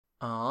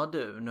Ja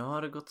du, nu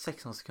har det gått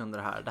 16 sekunder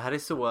här. Det här är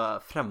så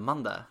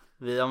främmande.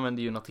 Vi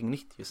använder ju någonting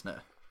nytt just nu.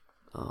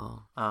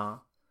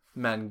 Ja.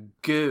 Men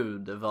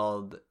gud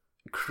vad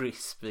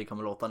crisp vi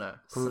kommer låta nu.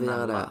 Kommer vi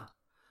göra det?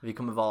 Vi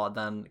kommer vara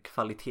den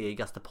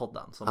kvalitegaste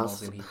podden som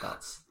någonsin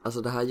hittats.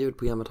 Alltså det här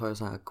ljudprogrammet har ju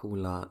så här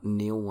coola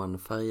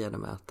neonfärgade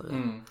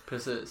mätare.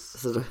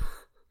 Precis. Så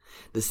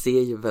det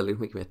ser ju väldigt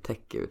mycket mer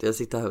tech ut. Jag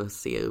sitter här och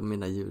ser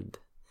mina ljud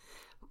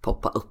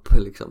poppa upp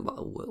liksom bara.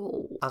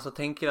 Wow. Alltså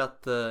tänker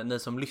att ni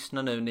som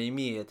lyssnar nu, ni är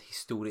med i ett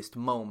historiskt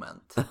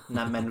moment.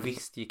 När Men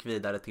Visst gick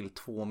vidare till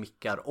 2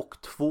 mickar och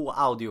 2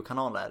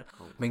 audiokanaler.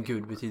 Men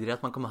gud, betyder det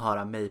att man kommer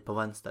höra mig på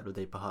vänster och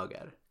dig på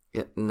höger?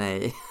 Ja,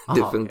 nej,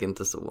 det funkar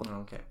inte så.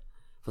 Okay.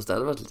 Fast det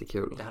hade varit lite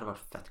kul. Det hade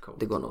varit fett coolt.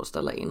 Det går nog att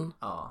ställa in.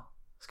 Ja.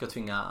 Ska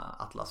tvinga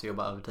Atlas att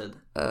jobba övertid.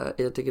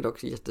 Jag tycker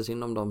dock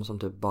jättesynd om dem som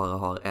typ bara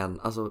har en.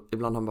 Alltså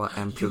ibland har man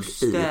bara en plugg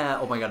Just i. det,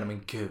 oh my god,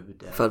 men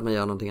gud. För att man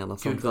gör någonting annat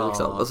samtidigt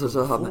liksom. Och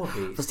så har man,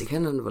 fast det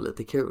kan ändå vara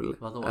lite kul.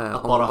 Vadå? Om att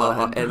man bara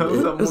har en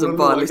i. Och så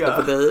bara lyssna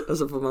på dig. Och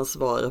så får man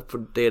svara på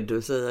det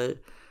du säger.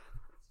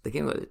 Det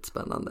kan vara lite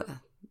spännande.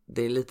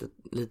 Det är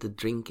lite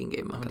drinking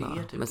game man kan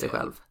ha typ med sig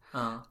själv.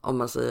 Om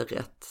man säger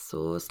rätt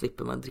så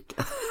slipper man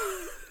dricka.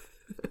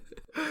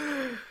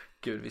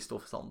 Gud, vi står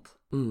för sånt.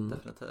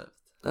 Definitivt.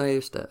 Ja,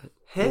 just det.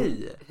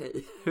 Hej!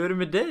 Hur är det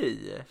med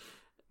dig?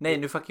 Nej,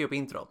 nu fuckar jag upp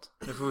introt.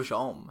 Nu får vi köra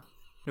om.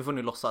 Nu får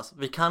ni låtsas.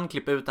 Vi kan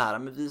klippa ut det här,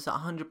 men vi är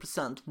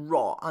 100%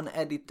 raw,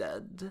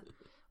 unedited.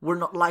 We're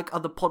not like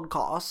other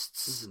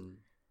podcasts.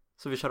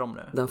 Så vi kör om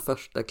nu. Den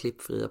första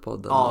klippfria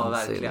podden. Ja,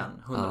 verkligen.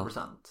 100%.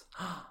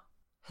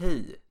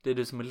 Hej, det är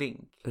du som är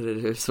Link. Det är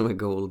du som är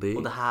Goldie.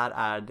 Och det här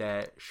är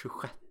det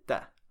 26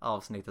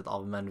 avsnittet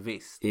av Men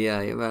Visst.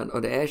 Jajamän,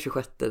 och det är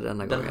 26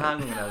 denna gången. Den här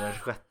gången är den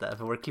 26. För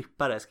vår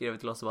klippare skrev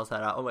till oss och var så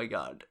här: oh my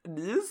god,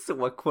 ni är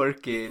så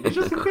quirky. Det är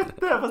 26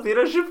 fast det är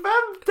den 25.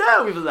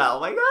 Och vi var så här: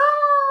 oh my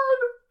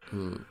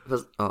god.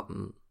 Fast,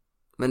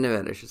 men nu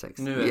är det 26.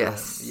 Nu är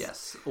yes. det,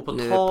 yes. Och på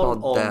nu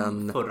tal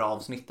om förra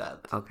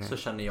avsnittet så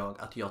känner jag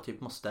att jag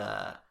typ måste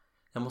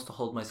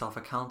hold myself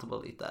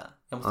accountable lite.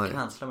 Jag måste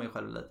cancella mig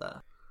själv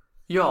lite.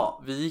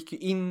 Ja, vi gick ju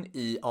in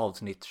i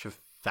avsnitt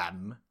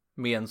 25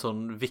 med en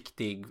sån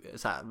viktig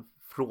så här,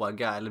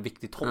 fråga eller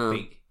viktig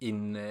topic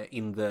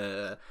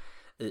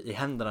i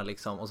händerna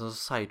liksom. Och sen så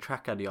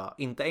sidetrackade jag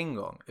inte en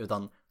gång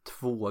utan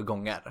 2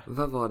 gånger.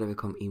 Vad var det vi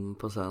kom in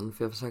på sen?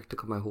 För jag försökte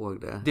komma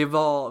ihåg det. Det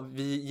var,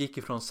 vi gick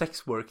ifrån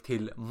sexwork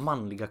till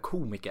manliga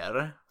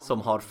komiker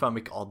som har för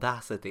mycket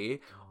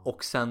audacity.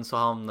 Och sen så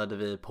hamnade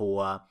vi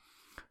på,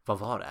 vad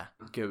var det?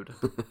 Gud.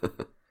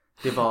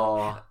 Det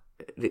var...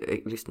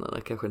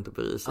 Lyssnarna kanske inte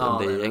bryr sig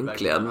om det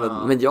egentligen.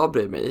 Men jag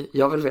bryr mig.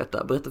 Jag vill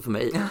veta. Berätta för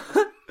mig.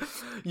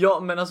 Ja,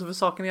 men alltså för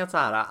saken är att så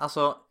här,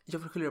 alltså jag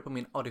vill skylla på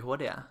min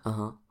ADHD.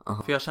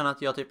 För jag känner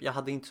att jag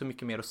hade inte så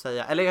mycket mer att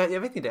säga. Eller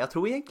jag vet inte, jag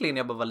tror egentligen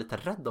jag bara var lite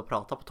rädd att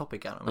prata på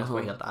topicen om jag ska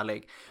vara helt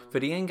ärlig. För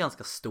det är en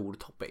ganska stor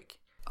topic.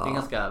 Det är en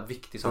ganska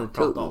viktig sak att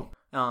prata om.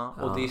 Ja,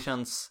 och det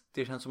känns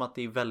som att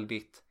det är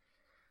väldigt,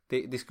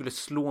 det skulle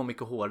slå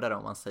mycket hårdare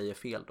om man säger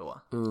fel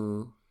då.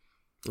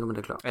 Ja, men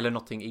det är klart. Eller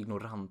någonting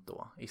ignorant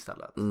då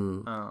istället.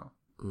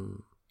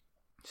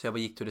 Så jag bara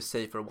gick to the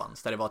safer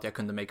ones. Där det var att jag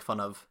kunde make fun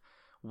of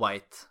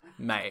white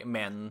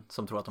män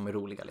som tror att de är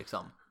roliga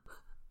liksom.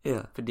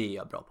 Yeah. För det är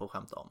jag bra på att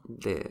skämta om.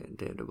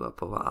 Det är du bra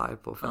på att vara arg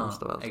på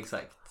främst av allt.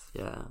 Exakt.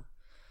 Yeah.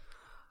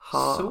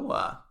 Så,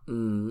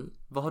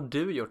 vad har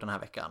du gjort den här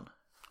veckan?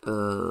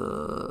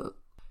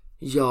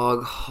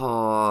 Jag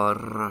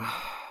har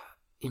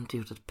inte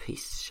gjort ett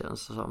piss,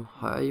 känns det som.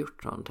 Har jag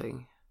gjort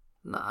någonting?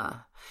 Nej.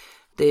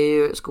 Det är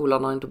ju,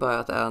 skolan har inte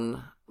börjat än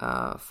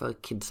för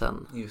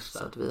kidsen. Just det.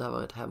 Så att vi har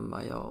varit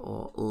hemma, jag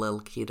och Lil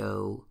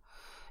Kiddo.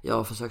 Jag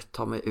har försökt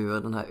ta mig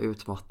ur den här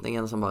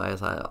utmattningen som bara är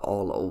så här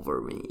all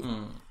over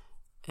me.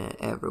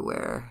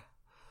 Everywhere.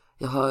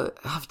 Jag har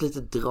haft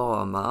lite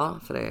drama,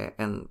 för det är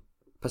en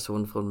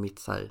person från mitt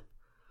så här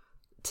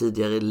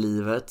tidigare i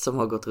livet som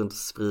har gått runt och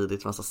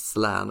spridit massa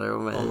slander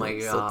om mig. Oh my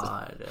god. Så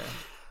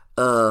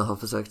att, har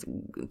försökt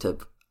typ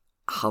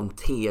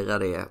hantera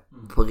det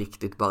på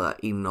riktigt bara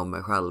inom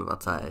mig själv,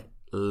 att så här,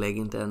 lägg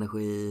inte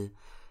energi,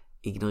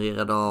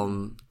 ignorera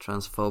dem,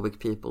 transphobic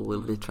people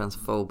will be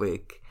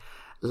transphobic.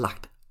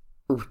 Lagt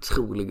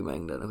otrolig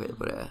mängd energi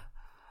på det.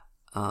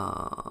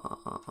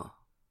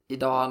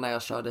 Idag när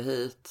jag körde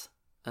hit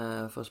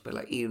för att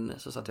spela in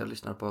så satt jag och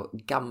lyssnade på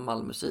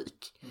gammal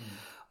musik.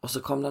 Och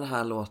så kom den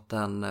här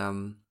låten,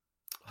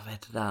 vad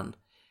heter den?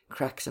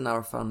 Cracks in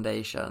Our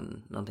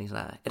Foundation, någonting sånt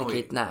här. Är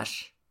det Kate Nash?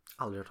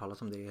 Aldrig hört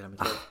talas om det i hela mitt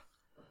liv.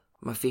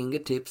 My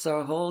fingertips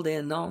are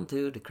holding on to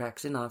the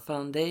cracks in our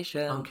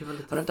foundation.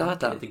 Har du inte hört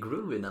den? Lite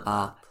groovy den.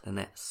 Den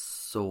är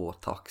så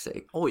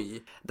toxic.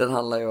 Oj. Den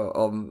handlar ju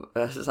om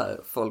så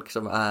här, folk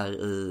som är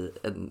i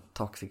en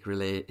toxic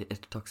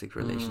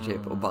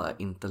relationship och bara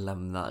inte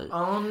lämnar.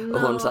 No.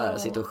 Och hon så här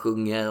sitter och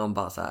sjunger om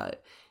bara så här: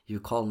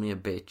 you call me a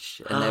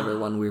bitch and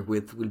everyone we're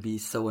with will be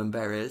so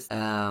embarrassed.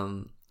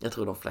 Jag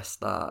tror de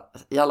flesta,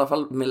 i alla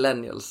fall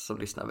millennials som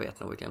lyssnar, vet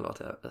nog vilken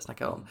låt jag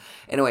snackar om.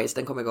 Anyways,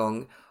 den kom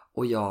igång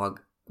och jag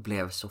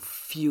blev så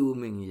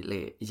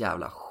fumingly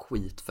jävla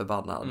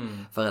skitförbannad.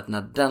 För att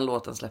när den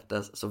låten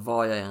släpptes så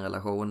var jag i en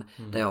relation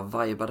där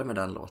jag vibade med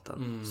den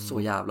låten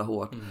så jävla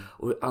hårt.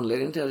 Och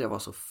anledningen till att jag var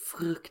så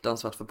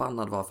fruktansvärt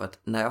förbannad var för att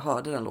när jag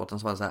hörde den låten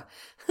så var det så här: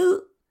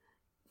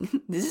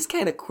 this is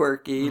kind of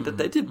quirky,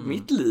 det är typ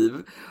mitt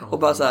liv. Och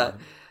bara så här: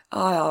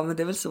 ja, men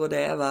det är väl så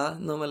det är, va?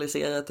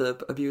 Normalisera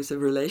typ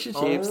abusive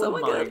relationships. Oh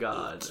my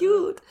god.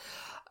 Cute.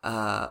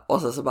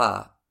 Och så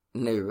bara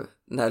nu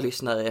när jag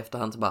lyssnar i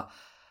efterhand så bara,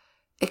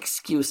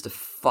 excuse the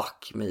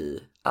fuck me.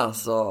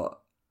 Alltså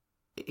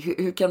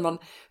hur kan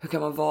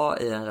man vara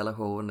i en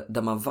relation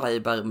där man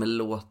vibar med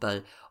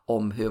låtar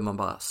om hur man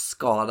bara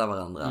skadar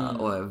varandra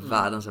och är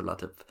världens jävla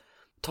typ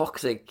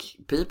toxic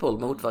people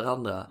mot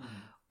varandra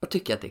och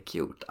tycker att det är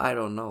cute. I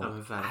don't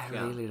know. I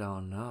really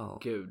don't know.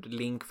 Gud,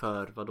 Link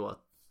för vadå?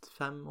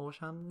 5 år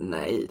sedan?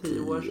 Nej,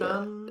 10 år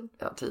sedan?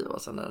 Ja, 10 år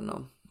sedan är det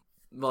nog.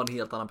 Var en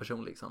helt annan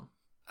person liksom.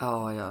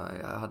 Ja,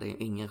 jag hade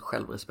ingen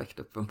självrespekt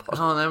uppenbart.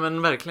 Ja, nej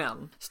men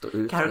verkligen. Stå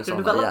ut med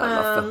sådana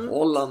jävla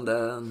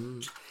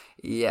förhållanden.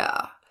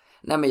 Ja.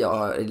 Nej, men jag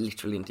har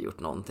literally inte gjort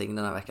någonting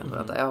den här veckan. För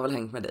att jag har väl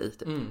hängt med dig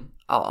typ.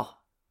 Ja.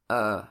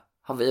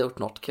 Har vi gjort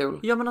något kul?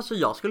 Ja, men alltså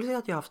jag skulle säga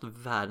att jag har haft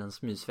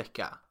världens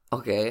mysvecka.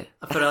 Okej.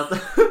 För att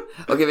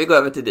Okej, vi går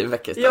över till din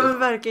vecka istället. Ja, men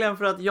verkligen,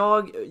 för att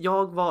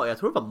jag var, jag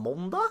tror det var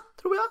måndag,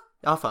 tror jag.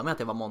 Jag har för mig att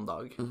det var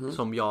måndag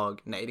som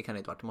nej det kan det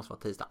inte vara, det måste vara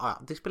tisdag.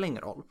 Det spelar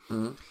ingen roll.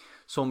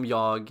 Som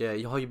jag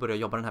har ju börjat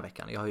jobba den här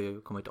veckan. Jag har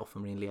ju kommit off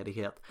med min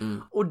ledighet.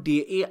 Och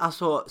det är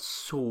alltså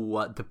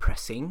så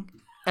depressing.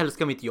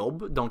 Älskar mitt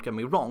jobb, don't get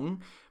me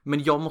wrong.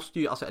 Men jag måste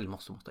ju, alltså, eller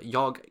måste.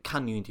 Jag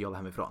kan ju inte jobba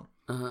hemifrån.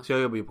 Så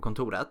jag jobbar ju på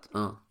kontoret.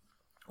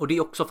 Och det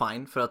är också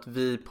fine, för att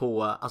vi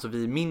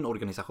i min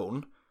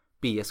organisation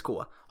BSK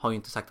har ju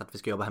inte sagt att vi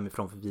ska jobba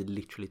hemifrån, för vi är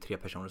literally 3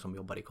 personer som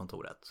jobbar i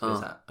kontoret. Så det är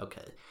så här,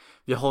 okej.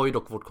 Vi har ju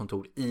dock vårt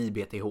kontor i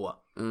BTH.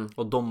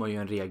 Och de har ju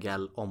en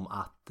regel om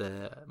att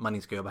man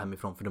inte ska jobba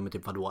hemifrån, för de är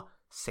typ vadå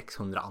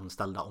 600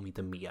 anställda om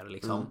inte mer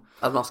liksom.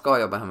 Att man ska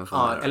jobba hemifrån.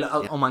 Ja,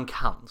 eller om man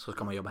kan så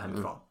ska man jobba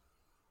hemifrån.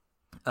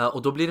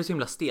 Och då blir det så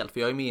himla stelt, för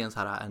jag är med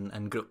i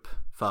en grupp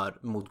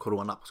mot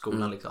corona på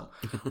skolan liksom.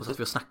 Och så att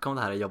vi snackar om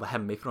det här att jobba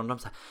hemifrån. De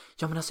säger,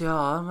 ja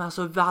men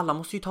alltså alla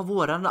måste ju ta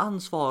våran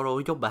ansvar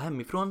och jobba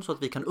hemifrån så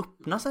att vi kan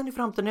öppna sen i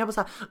framtiden. Jag bara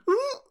så här,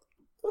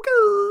 okej.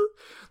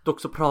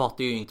 Dock så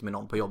pratar jag ju inte med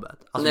någon på jobbet.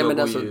 Alltså, nej, men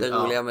alltså, det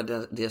roliga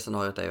med det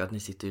scenariot är ju att ni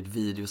sitter i ett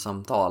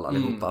videosamtal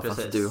allihopa,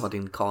 fast du har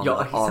din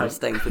kamera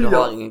avstängd, för du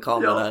har ingen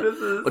kamera där.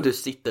 Precis. Och du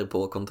sitter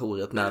på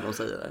kontoret när de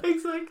säger det.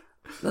 Exakt.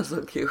 Det är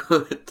så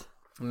kul.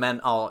 Men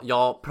ja,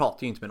 jag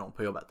pratar ju inte med någon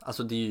på jobbet.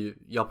 Alltså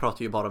jag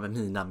pratar ju bara med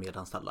mina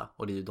medanställda.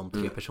 Och det är ju de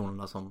 3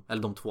 personerna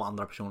eller de 2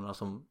 andra personerna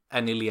som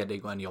en är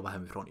ledig och en jobbar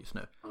hemifrån just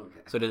nu.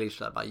 Okay. Så det är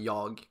liksom så här,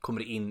 jag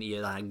kommer in i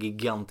den här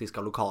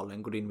gigantiska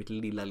lokalen, går in i mitt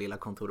lilla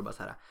kontor och bara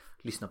så här,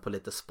 lyssnar på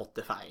lite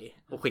Spotify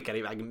och skickar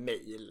iväg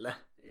mail.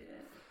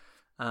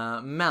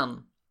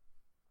 Men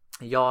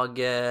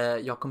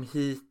jag kom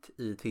hit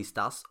i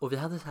tisdags och vi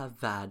hade så här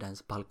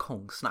världens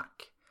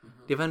balkongsnack.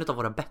 Det var en av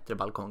våra bättre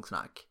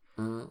balkongsnack.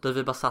 Där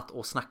vi bara satt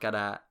och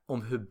snackade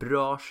om hur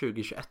bra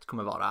 2021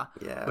 kommer vara.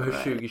 Och hur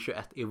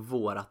 2021 är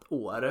vårat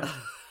år.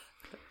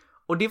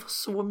 Och det var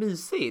så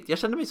mysigt. Jag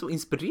kände mig så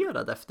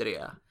inspirerad efter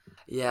det.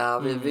 Ja,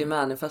 vi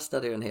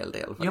manifestade ju en hel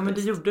del faktiskt. Ja, men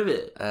det gjorde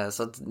vi.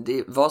 Så att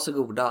det var så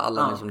goda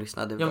alla ni som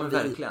lyssnade. Ja, men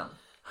verkligen.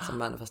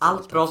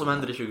 Allt bra som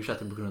händer i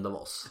 2021 är på grund av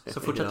oss. Så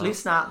fortsätt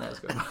lyssna. Nej, jag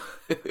skojar.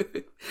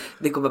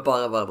 Det kommer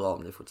bara vara bra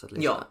om ni fortsätter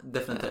lyssna. Ja,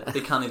 definitivt. Det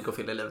kan inte gå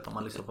fel i livet om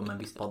man lyssnar på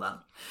Menvist-podden.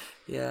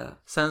 Yeah.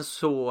 Sen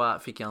så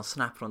fick jag en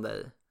snap från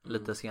dig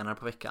lite senare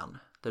på veckan.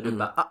 Där du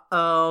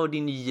bara,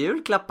 din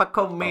julklapp har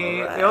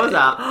kommit. Jag var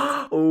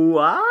såhär,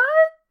 what?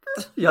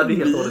 Jag hade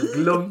helt och hållet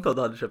glömt att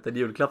du hade köpt en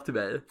julklapp till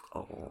mig.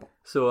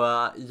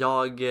 Så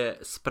jag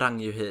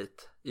sprang ju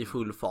hit i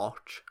full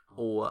fart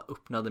och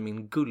öppnade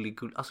min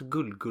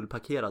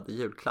gullpakerade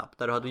julklapp.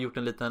 Där du hade gjort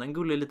en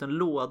gullig liten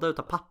låda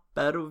utav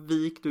papper och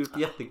vikt ut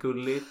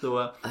jättegulligt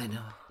och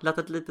lagt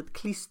ett litet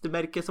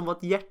klistermärke som var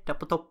ett hjärta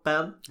på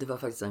toppen. Det var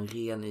faktiskt en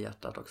ren i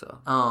hjärtat också.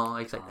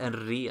 Ja, exakt. En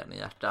ren i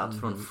hjärtat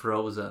från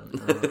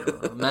Frozen.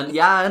 Men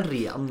en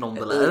ren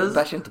nonetheless.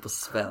 Bärs inte på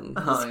Sven.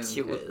 Det är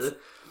så cute.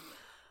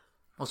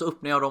 Och så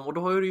öppnar jag dem och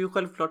då har du ju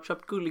självklart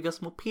köpt gulliga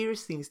små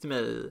piercings till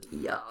mig.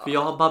 Ja. För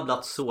jag har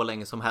babblat så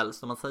länge som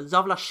helst. Och man säger,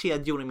 jag vill ha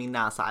kedjor i min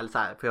näsa. Eller så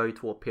här, för jag har ju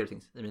 2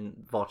 piercings i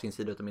varsin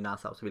sida av min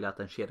näsa. Och så vill jag att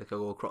en kedja ska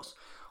gå across.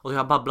 Och så har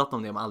jag babblat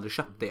om det, men aldrig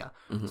köpt det.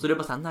 Så det är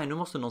bara såhär, nej nu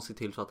måste någon se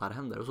till så att det här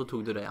händer. Och så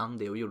tog du dig an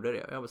det och gjorde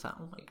det. Och jag var såhär,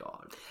 oh my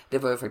god. Det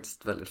var ju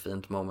faktiskt ett väldigt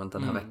fint moment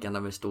den här veckan. När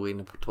vi stod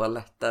inne på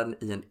toaletten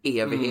i en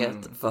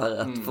evighet. För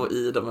att få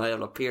i de här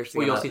jävla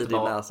piercingarna i din näsa.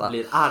 Och jag sitter bara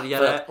blir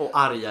argare och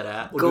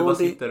argare. Och du bara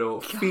sitter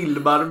och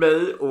filmar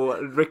mig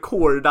och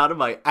recordar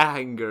my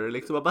anger.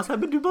 Liksom. Jag bara såhär,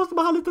 men du måste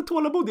bara ha lite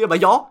tålamod. Jag bara,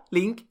 ja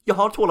Link, jag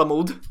har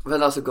tålamod.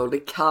 Men alltså Goldie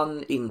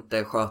kan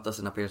inte sköta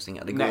sina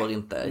piercingar. Det går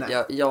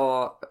inte.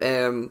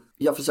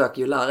 jag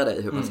försöker ju lära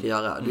dig hur man ska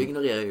göra. Du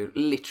ignorerar ju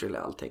literally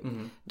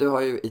allting. Du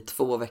har ju i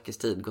 2 veckors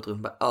tid gått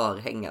runt med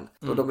örhängen.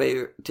 Och de är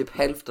ju typ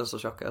hälften så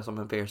tjocka som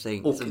en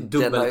piercing. Och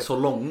dubbelt så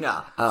långa.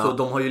 Så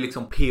de har ju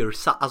liksom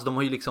piercat, alltså de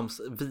har ju liksom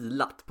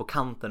vilat på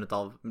kanten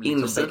utav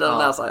liksom, insidan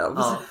näsan,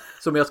 ja.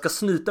 Så om jag ska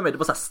snyta mig, då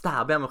bara så här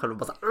stabbar jag mig själv och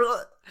bara så här,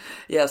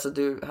 ja, så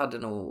du hade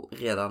nog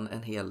redan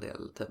en hel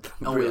del typ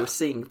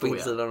bruising på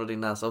insidan av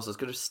din näsa. Och så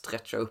ska du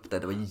stretcha upp det.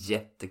 Det var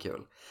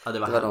jättekul. Ja, det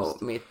var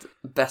nog mitt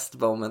best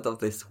moment of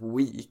this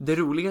week. Det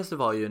roligaste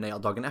var ju när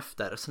jag dagen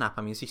efter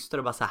snappade min syster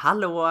och bara så här,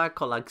 hallå,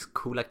 kolla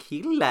coola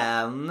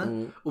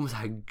killen. Och så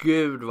här,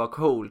 gud vad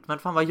coolt. Men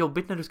fan vad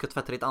jobbigt när du ska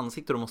tvätta ditt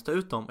ansikte och du måste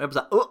ut dem. Och jag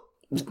bara så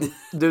här,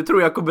 du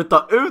tror jag kommer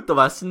ta ut dem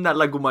här,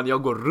 snälla gumman,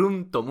 jag går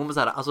runt dem. Och bara så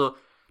här, alltså,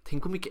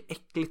 tänk hur mycket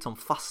äckligt som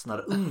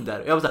fastnar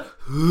under. Jag bara så här,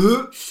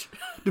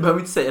 du behöver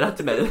inte säga det här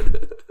till mig.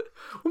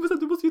 Och bara så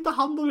här, du måste ju ta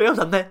hand om det. Jag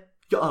bara så här, nej,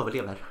 jag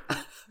överlever.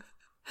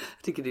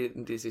 Jag tycker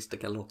din syster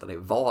kan låta dig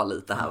vara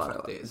lite här,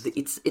 va?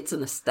 It's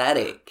an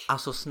aesthetic.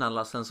 Alltså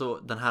snälla, sen så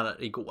den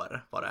här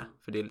igår var det,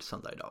 för det är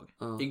söndag idag.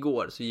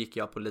 Igår så gick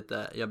jag på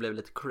lite, jag blev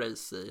lite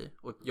crazy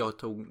och jag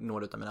tog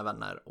några av mina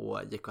vänner och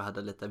gick och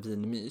hade lite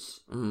vinmys.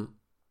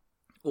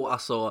 Och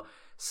alltså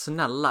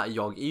snälla,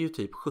 jag är ju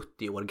typ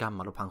 70 år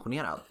gammal och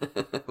pensionerad.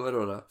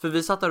 Vadå då? För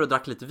vi satt där och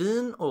drack lite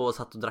vin och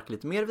satt och drack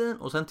lite mer vin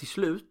och sen till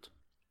slut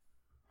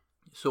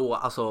så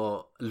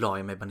alltså la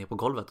jag mig bara ner på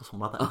golvet och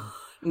somnade.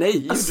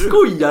 Nej, jag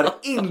skojar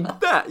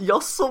inte.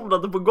 Jag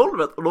somnade på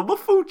golvet och de bara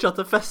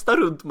fortsatte festa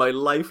runt my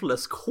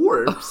lifeless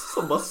corpse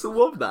som bara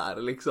sov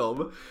där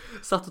liksom.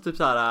 Satt och typ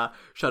så här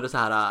körde så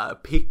här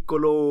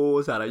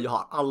piccolo så här, jag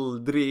har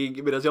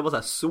aldrig, medan jag bara så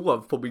här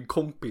sov på min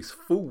kompis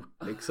fot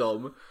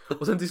liksom.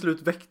 Och sen till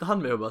slut väckte han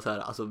mig och bara så här,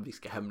 alltså vi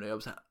ska hem nu. Jag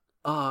bara så här,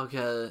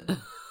 okej.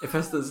 Är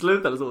festen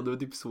slut eller så? Det var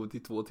typ så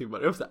till 2 timmar.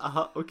 Jag var så här,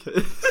 aha,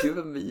 okej. Gud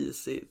vad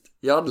mysigt.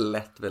 Jag hade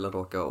lätt velat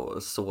åka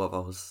och sova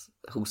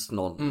hos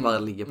någon. Bara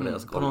ligga på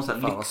deras golv. På någon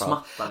sån här lyxmatta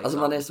liksom. Alltså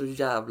man är så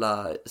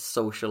jävla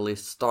socially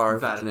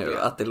starved verkligen. nu.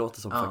 Att det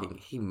låter som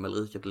fucking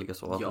himmelriket att ligga och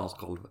sova på någons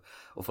golv.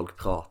 Och folk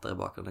pratar i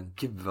bakgrunden.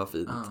 Gud vad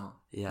fint.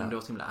 Men det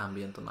var så himla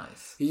ambient och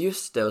nice.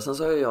 Just det, och sen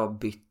så har jag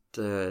bytt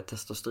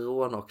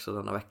testosteron också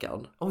denna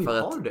veckan. Oj,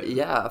 för har att, du?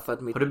 Ja, för att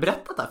Har du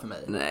berättat det här för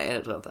mig? Nej,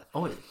 det tror jag inte.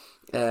 Oj.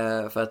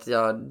 För att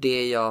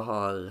det jag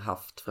har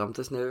haft fram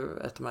tills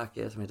nu, ett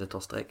märke som heter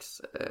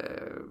Tostex,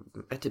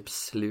 är typ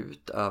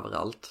slut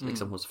överallt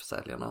liksom hos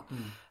försäljarna.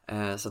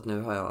 Så att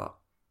nu har jag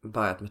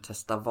börjat med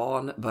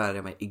Testavan, började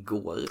jag med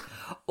igår.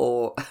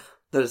 Och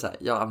då är det så här,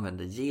 jag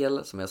använder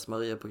gel som jag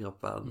smörjer på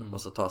kroppen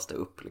och så tas det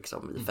upp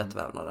liksom i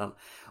fettvävnaden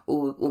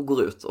och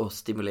går ut och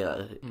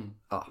stimulerar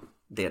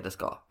det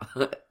ska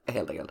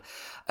helt enkelt.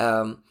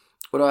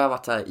 Och då har jag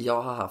varit så här,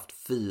 jag har haft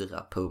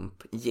 4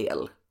 pump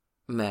gel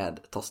med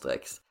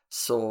Tostex.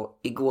 Så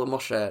igår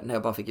morse när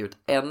jag bara fick ut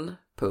en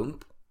pump,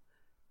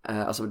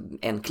 alltså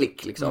en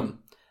klick liksom,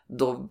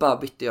 då bara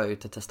bytte jag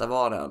ut till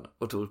Testavanen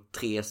och tog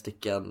 3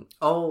 stycken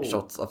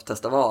shots av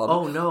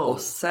Testavan. Och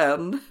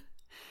sen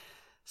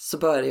så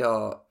började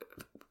jag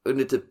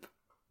under typ,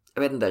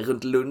 jag vet inte,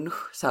 runt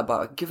lunch så här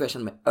bara, gud vad jag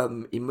känner mig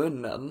öm i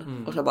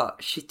munnen. Och så bara,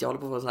 shit, jag håller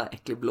på att få en sån här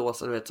äcklig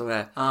blåsa, du vet, som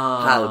är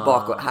här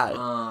bakom,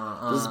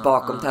 precis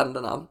bakom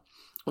tänderna.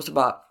 Och så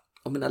bara,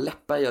 och mina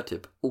läppar gör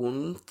typ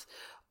ont.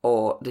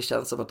 Och det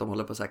känns som att de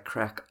håller på så här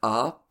crack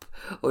up.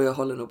 Och jag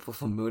håller nog på att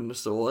få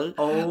munsår.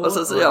 Och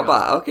så jag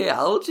bara, okej,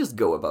 I'll just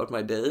go about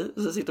my day.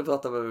 Så jag sitter och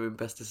pratar med min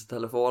bästis i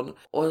telefon.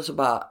 Och så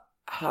bara,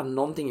 har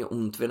någonting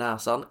ont vid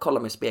näsan.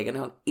 Kollar mig i spegeln,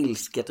 jag har en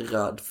ilsket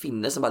röd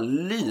finne som bara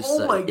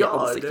lyser i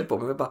ansiktet på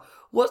mig. Jag bara,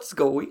 what's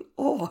going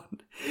on?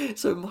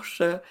 Så i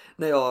morse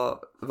när jag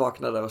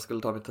vaknade och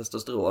skulle ta mitt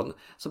testosteron,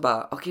 så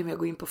bara, okej, men jag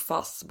går in på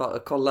fast, bara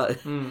kollar.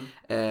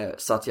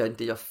 Så att jag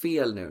inte gör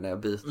fel nu när jag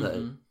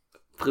byter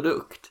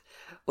produkt.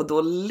 Och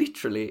då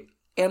literally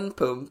en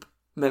pump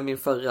med min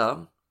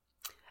förra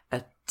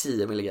är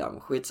 10 milligram.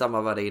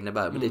 Skitsamma vad det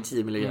innebär, men det är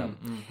 10 milligram.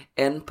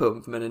 En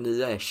pump med den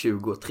nya är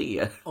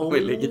 23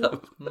 milligram.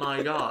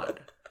 My god.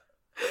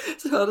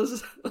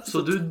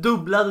 Så du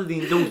dubblade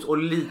din dos och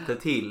lite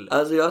till.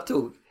 Alltså jag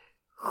tog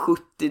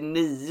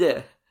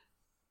 79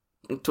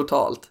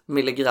 totalt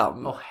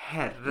milligram.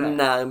 Herre.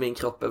 När min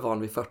kropp är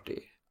van vid 40.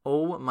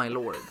 Oh my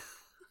lord.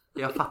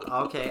 Jag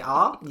fattar, okej,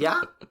 ja.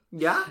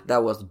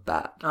 That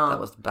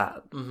was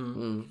bad.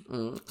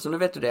 Så nu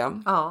vet du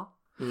det. Ja.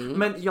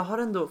 Men jag har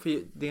ändå,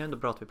 för det är ändå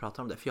bra att vi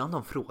pratar om det, för jag har ändå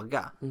en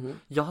fråga.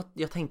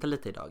 Jag tänkte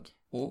lite idag.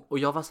 Och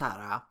jag var så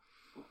här,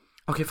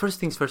 okej, first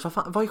things first,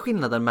 vad är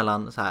skillnaden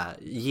mellan så här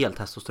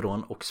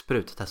geltestosteron och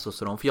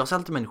spruttestosteron? För jag ser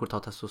alltid människor ta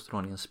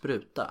testosteron i en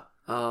spruta.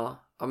 Ja,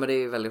 men det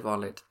är väldigt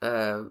vanligt.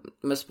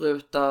 Med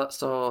spruta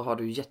så har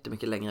du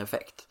jättemycket längre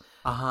effekt.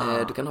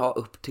 Du kan ha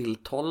upp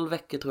till 12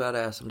 veckor tror jag det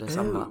är som det är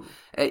samma.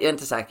 Jag är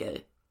inte säker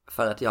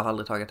för att jag har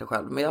aldrig tagit det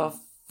själv. Men jag har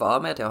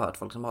för mig att jag har hört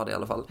folk som har det i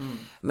alla fall.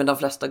 Men de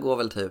flesta går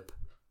väl typ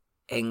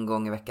en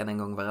gång i veckan, en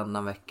gång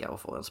varannan vecka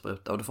och får en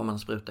spruta. Och då får man en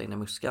spruta in i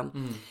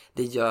muskeln.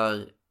 Det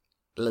gör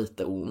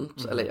lite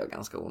ont, eller gör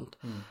ganska ont.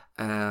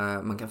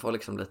 Man kan få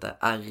liksom lite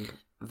ärr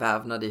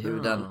vävnad i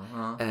huden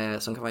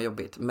som kan vara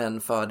jobbigt.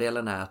 Men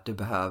fördelen är att du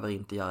behöver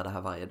inte göra det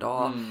här varje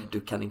dag.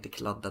 Du kan inte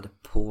kladda det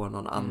på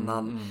någon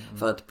annan.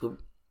 För att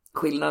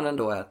skillnaden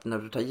då är att när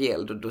du tar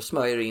gel då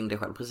smörjer du in dig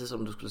själv precis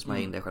som du skulle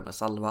smörja in dig själv med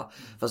salva.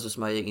 Fast du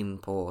smörjer in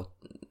på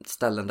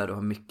ställen där du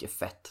har mycket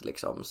fett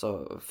liksom.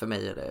 Så för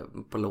mig är det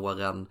på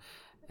låren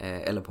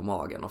eller på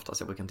magen oftast.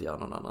 Jag brukar inte göra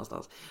någon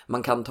annanstans.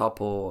 Man kan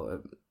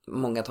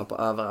många tar på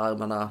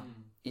överarmarna.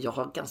 Jag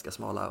har ganska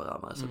smala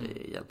överarmar så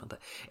det hjälper inte.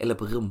 Eller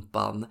på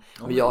rumpan.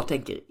 Men jag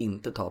tänker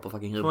inte ta på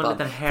fucking rumpan. En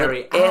liten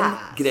hairy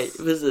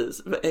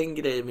ass. En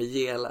grej med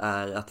gel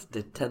är att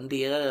det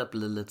tenderar att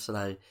bli lite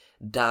sådär.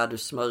 Där du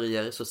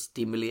smörjer så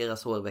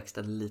stimuleras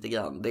hårväxten lite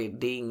grann. Det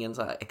är ingen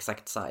så här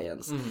exakt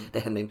science. Det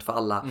händer inte för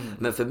alla.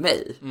 Men för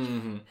mig,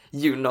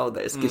 you know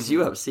this, because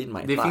you have seen my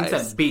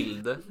thighs.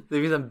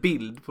 Det finns en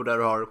bild på där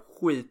du har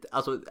skit,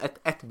 alltså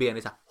ett ben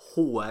är så här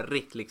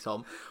hårigt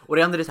liksom. Och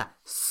det andra är så här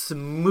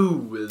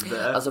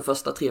smooth. Alltså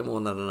första 3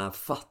 månaderna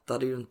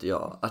fattade ju inte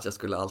jag att jag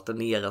skulle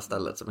alternera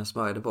stället som jag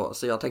smörjde på.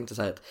 Så jag tänkte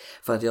så här,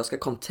 för att jag ska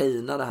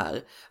containa det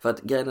här. För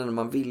att grejen är,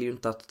 man vill ju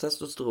inte att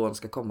testosteron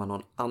ska komma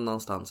någon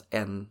annanstans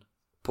än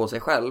på sig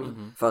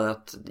själv. För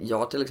att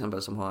jag till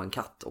exempel som har en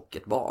katt och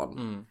ett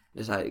barn. Det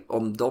är så här,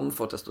 om de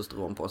får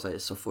testosteron på sig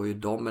så får ju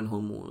de en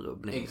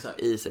hormonrubbning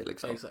i sig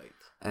liksom. Exakt.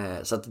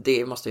 Så att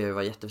det måste jag ju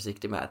vara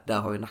jätteförsiktig med. Där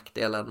har ju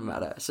nackdelen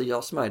med det. Så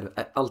jag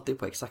smörjde alltid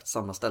på exakt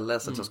samma ställe.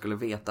 Så att jag skulle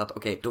veta att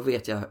okej, då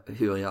vet jag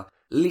hur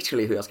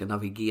jag ska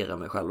navigera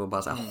mig själv. Och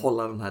bara så här,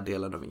 hålla den här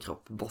delen av min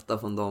kropp borta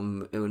från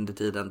dem under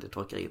tiden det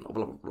torkar in. Och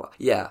bla bla bla.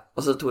 Yeah.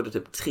 Och så tog det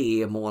typ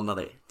 3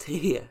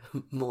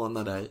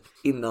 månader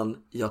innan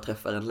jag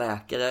träffar en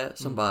läkare.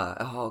 Som bara,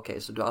 jaha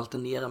okej, så du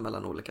alternerar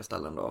mellan olika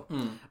ställen då.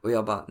 Och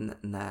jag bara,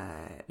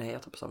 nej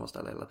jag tar på samma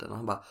ställe hela tiden. Och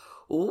han bara,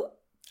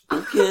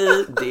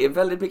 okej, det är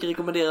väldigt mycket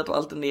rekommenderat att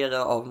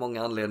alternera av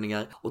många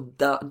anledningar. Och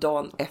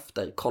dagen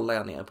efter kollar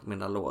jag ner på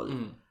mina lår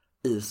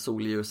i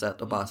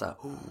solljuset och bara så här,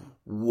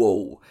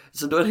 wow.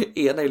 Så då är det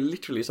ena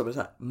literally som en så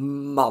här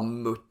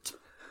mammut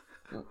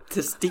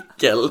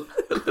testikel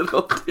eller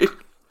någonting.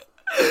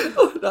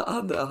 Och det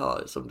andra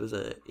har, som du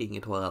säger,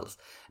 inget hår alls.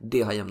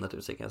 Det har jämnat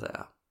ut sig kan jag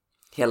säga.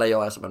 Hela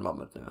jag är som en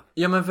mammut nu.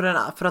 Ja men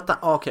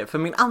för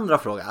min andra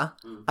fråga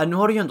nu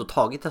har du ju ändå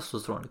tagit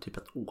testosteron i typ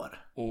 1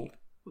 år.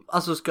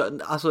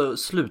 Alltså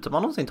slutar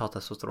man någonsin ta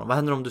testosteron? Vad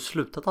händer om du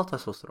slutar ta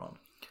testosteron?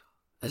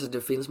 Alltså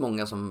det finns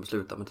många som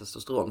slutar med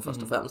testosteron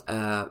först och främst.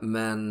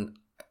 Men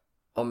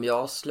om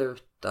jag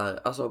slutar,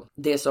 alltså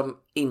det som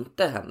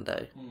inte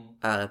händer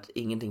är att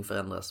ingenting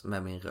förändras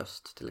med min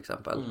röst till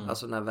exempel.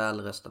 Alltså när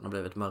väl rösten har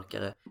blivit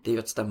mörkare, det är ju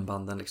att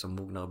stämbanden liksom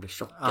mognar och blir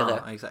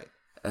tjockare. Ja, exakt.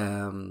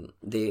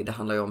 Det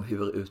handlar ju om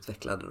hur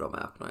utvecklade de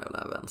är på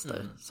någon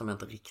vänster som jag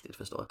inte riktigt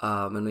förstår.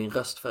 Men min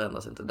röst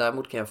förändras inte.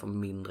 Däremot kan jag få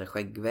mindre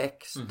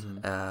skäggväxt.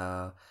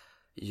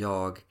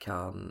 Jag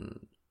kan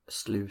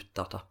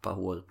sluta tappa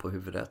hår på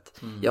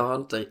huvudet.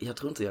 Jag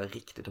tror inte jag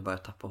riktigt har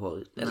börjat tappa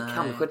hår. Eller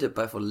kanske typ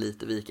börjar få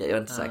lite vika. Jag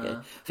är inte säker.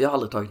 För jag har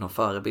aldrig tagit någon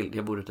förebild.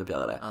 Jag borde typ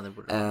göra det. Ja, det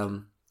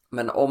borde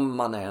men om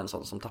man är en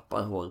sån som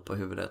tappar hår på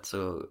huvudet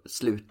så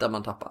slutar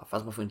man tappa.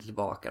 Fast man får inte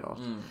tillbaka något.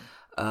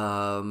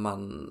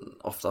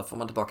 Ofta får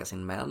man tillbaka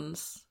sin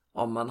mens.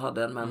 Om man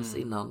hade en mens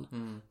innan.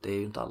 Det är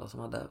ju inte alla som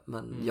hade.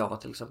 Men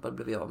jag till exempel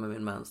blev av med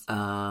min mens.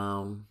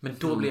 Men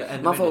då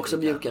blir man får också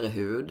mjukare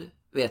hud.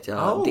 Vet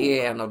jag,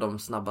 det är en av de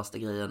snabbaste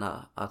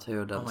grejerna. Att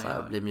huden så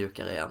här, blir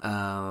mjukare igen.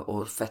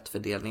 Och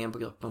fettfördelningen på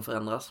kroppen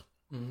förändras.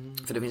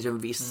 För det finns ju en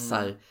viss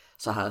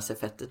så här ser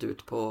fettet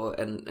ut på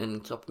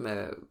en kropp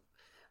med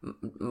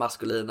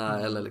maskulina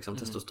eller liksom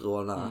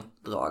testosterona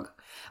drag.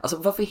 Alltså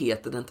varför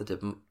heter det inte typ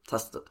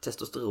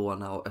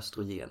testosterona och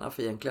östrogena?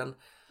 För egentligen,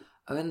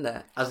 jag vet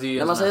inte. Alltså,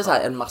 när man säger så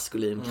här en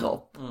maskulin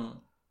kropp.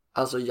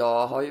 Alltså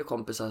jag har ju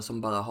kompisar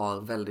som bara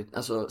har väldigt,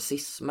 alltså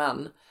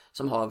cis-män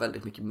som har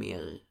väldigt mycket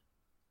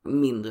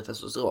mindre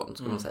testosteron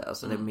ska man säga.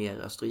 Alltså det är mer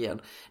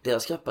östrogen.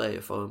 Deras kroppar är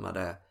ju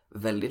formade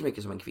väldigt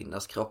mycket som en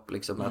kvinnas kropp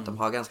liksom. Att de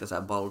har ganska så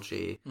här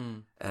bulgy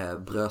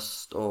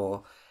bröst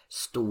och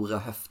stora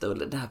höfter och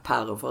den här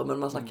päronformen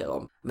man snackar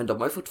om. Men de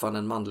har ju fortfarande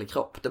en manlig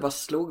kropp. Det bara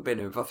slog mig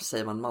nu. Varför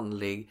säger man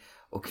manlig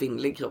och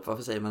kvinnlig kropp?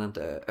 Varför säger man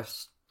inte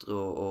östro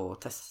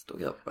och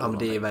testokropp? Ja men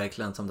det är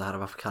verkligen som det här,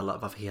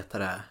 varför heter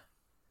det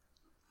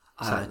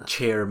såhär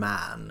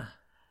chairman?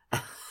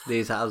 Det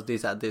är så här, alltså,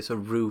 det är så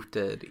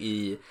rooted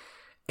i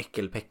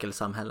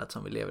äckelpäckelsamhället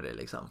som vi lever i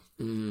liksom.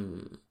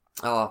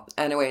 Ja,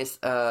 anyways,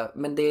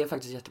 men det är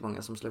faktiskt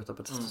jättemånga som slutar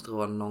på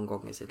testosteron någon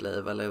gång i sitt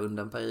liv eller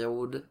under en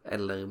period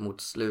eller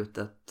mot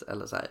slutet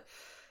eller så här.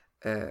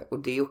 Och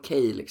det är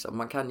okej liksom,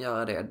 man kan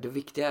göra det. Det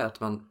viktiga är att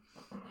man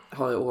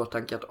har i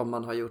åtanke att om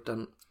man har gjort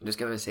nu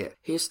ska vi se,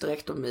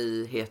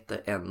 hysterektomi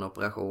heter en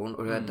operation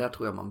och där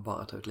tror jag man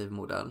bara tar ut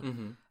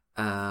livmodern.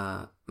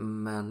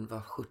 Men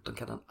vad 17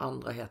 kan den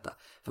andra heta?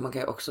 För man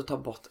kan ju också ta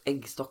bort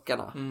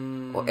äggstockarna.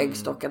 Och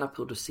äggstockarna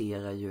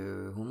producerar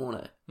ju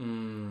hormoner.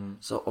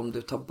 Så om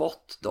du tar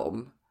bort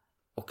dem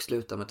och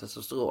slutar med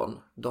testosteron,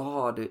 då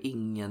har du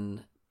ingen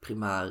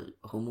primär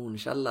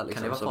hormonkälla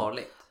liksom. Kan det vara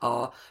farligt?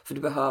 Ja, för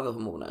du behöver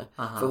hormoner.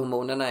 För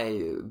hormonerna är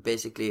ju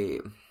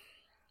basically,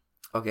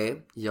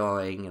 Okej,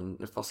 jag är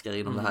ingen forskare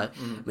inom det här.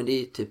 Men det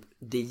är typ,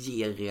 det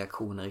ger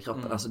reaktioner i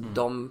kroppen. Alltså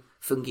de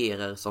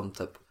fungerar som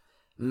typ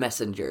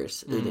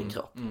messengers i din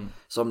kropp.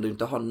 Så om du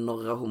inte har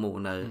några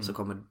hormoner så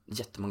kommer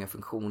jättemånga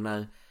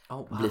funktioner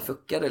bli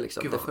fuckade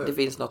liksom. Det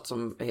finns något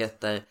som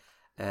heter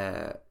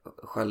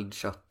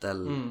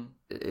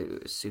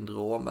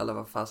sköldkörtelsyndrom eller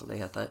vad fan som det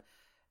heter.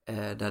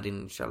 Där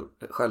din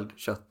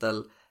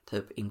sköldkörtel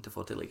typ inte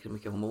får tillräckligt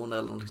mycket hormoner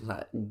eller något sånt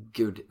här.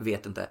 Gud,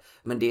 vet inte.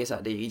 Men det är så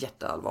här, det är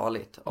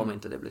jätteallvarligt om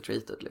inte det blir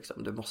treated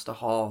liksom. Du måste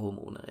ha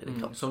hormoner i din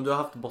kropp. Så om du har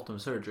haft bottom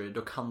surgery,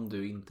 då kan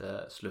du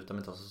inte sluta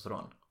med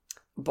testosteron?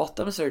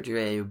 Bottom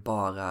surgery är ju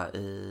bara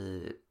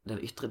i den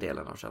yttre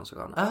delen av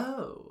könsorganet.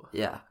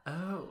 Ja.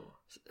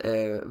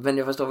 Men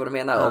jag förstår vad du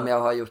menar.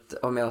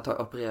 Om jag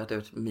har opererat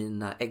ut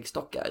mina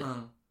äggstockar.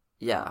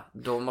 Ja,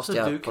 då måste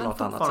jag på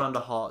något annat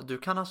sätt. Du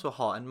kan alltså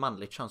ha en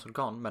manligt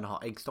könsorgan men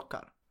ha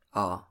äggstockar?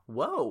 Ja.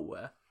 Wow!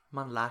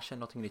 Man lär sig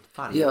något nytt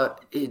varje dag.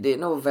 Det är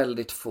nog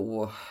väldigt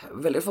få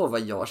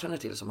vad jag känner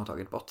till som har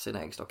tagit bort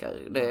sina äggstockar.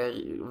 Det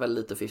är väl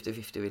lite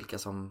 50-50 vilka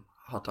som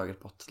har tagit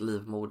bort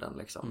livmodern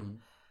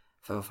liksom.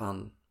 För vad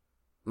fan,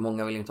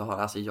 många vill ju inte ha,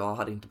 alltså jag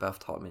hade inte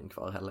behövt ha min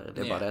kvar heller.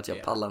 Det är bara det att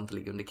jag pallar inte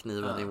ligga under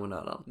kniven i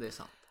onödan. Det är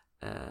sant.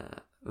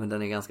 Men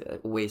den är ganska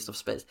waste of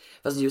space.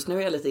 Fast just nu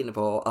är jag lite inne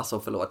på, alltså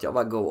förlåt, jag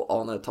bara go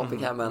on a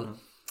topic här, men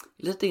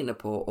lite inne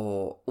på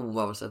att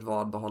oavsett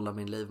vad behålla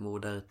min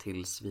livmoder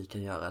tills vi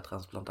kan göra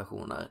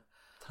transplantationer.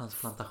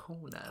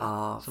 Transplantationer?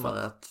 Ja, för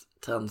att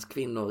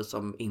transkvinnor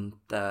som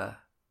inte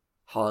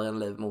har en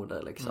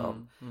livmoder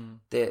liksom.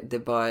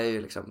 Det börjar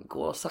ju liksom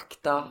gå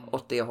sakta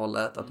åt det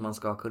hållet att man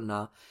ska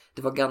kunna.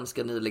 Det var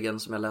ganska nyligen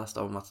som jag läste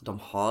om att de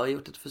har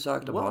gjort ett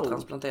försök, de har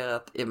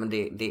transplanterat. Ja, men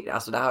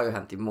alltså det har ju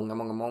hänt i många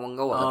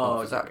år att man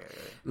har försökt.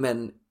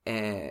 Men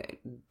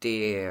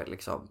det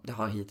liksom, det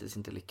har hittills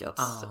inte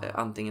lyckats.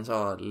 Antingen så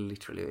har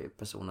literally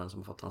personen som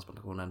har fått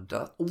transplantationen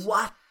dött.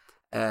 What?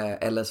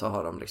 Eller så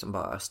har de liksom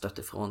bara stött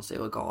ifrån sig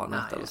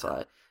organet eller så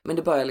här. Men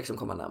det börjar liksom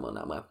komma närmare och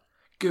närmare.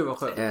 Gud vad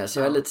skönt. Så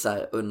jag är lite så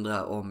här,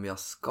 undrar om jag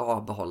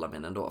ska behålla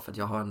min ändå. För att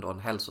jag har ändå en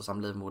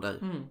hälsosam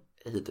livmoder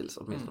hittills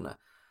åtminstone.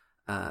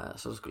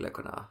 Så då skulle jag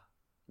kunna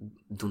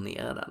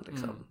donera den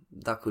liksom.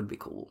 That could be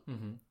cool.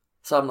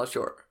 So I'm not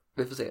sure.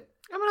 Vi får se.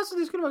 Ja men alltså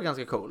det skulle vara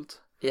ganska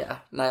coolt. Ja,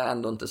 när jag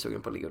ändå inte är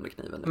sugen på att ligga under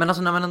kniven. Men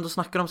alltså när man ändå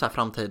snackar om så här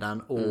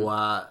framtiden och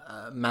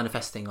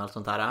manifesting och allt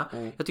sånt där.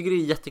 Jag tycker det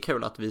är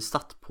jättekul att vi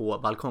satt på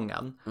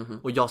balkongen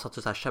och jag satt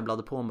och så här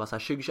käbblade på och bara så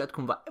här, 2021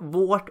 kommer vara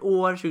vårt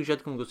år,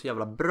 2021 kommer gå så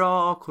jävla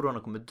bra, corona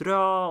kommer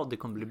dra och det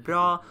kommer bli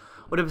bra.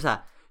 Och det blir så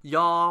här,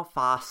 ja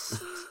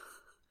fast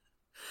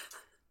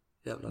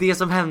det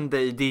som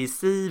hände i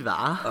DC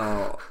va?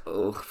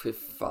 Fy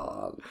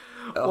fan.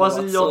 Och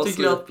alltså jag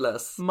tycker att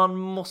man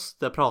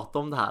måste prata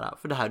om det här.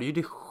 För det här är ju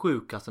det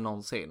sjukaste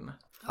någonsin.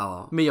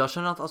 Men jag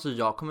känner att alltså,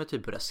 jag kommer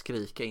typ börja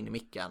skrika in i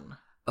micken.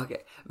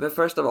 Okej, men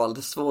först av allt,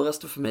 det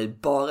svåraste för mig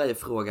bara är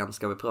frågan,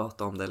 ska vi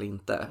prata om det eller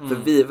inte? För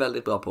vi är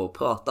väldigt bra på att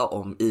prata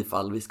om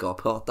ifall vi ska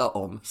prata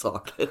om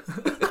saker.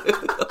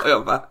 Har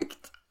jag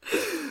märkt.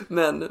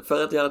 Men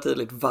för att göra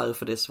tydligt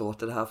varför det är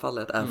svårt i det här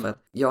fallet är för att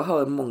jag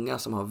hör många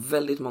som har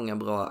väldigt många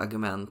bra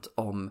argument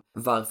om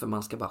varför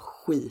man ska bara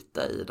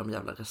skita i de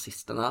jävla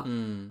rasisterna.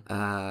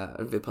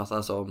 Vi pratar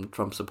alltså om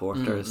Trump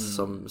supporters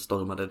som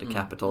stormade the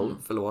Capitol.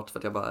 Förlåt för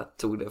att jag bara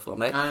tog det från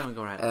dig.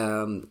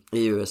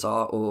 I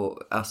USA och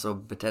alltså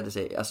betedde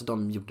sig, alltså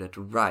de gjorde ett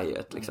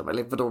riot liksom.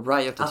 Eller vadå,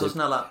 riot är alltså, typ,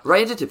 snälla.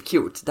 Riot är typ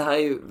cute. Det här är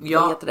ju,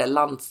 vad heter det,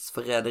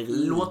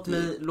 landsförräderi.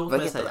 Låt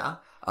mig säga.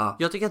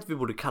 Jag tycker att vi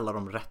borde kalla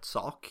dem rätt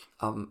sak.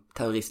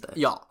 Terrorister.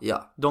 Ja.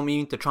 De är ju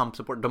inte Trump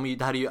support.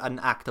 Det här är ju en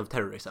act of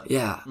terrorism.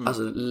 Ja,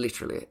 alltså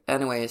literally.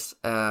 Anyways,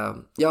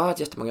 jag har ett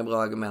jättemånga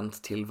bra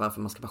argument till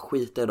varför man ska bara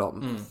skita i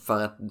dem.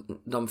 För att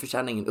de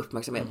förtjänar ingen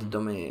uppmärksamhet.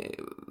 De är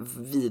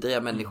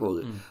vidriga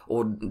människor.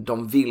 Och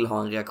de vill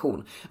ha en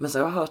reaktion. Men så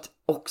har jag hört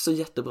också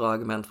jättebra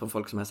argument från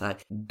folk som är så här: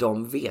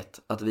 de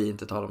vet att vi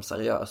inte tar dem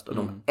seriöst. Och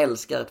de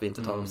älskar att vi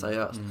inte tar dem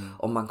seriöst.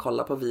 Om man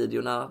kollar på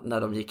videorna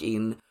när de gick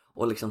in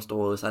och liksom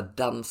står och så här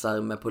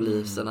dansar med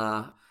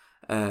poliserna.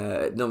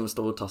 De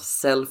står och tar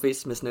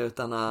selfies med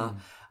snutarna.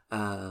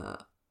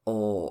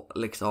 Och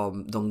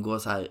liksom de går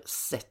så här,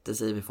 sätter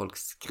sig vid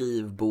folks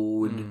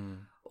skrivbord.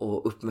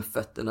 Och upp med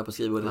fötterna på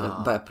skrivbordet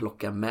och börjar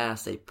plocka med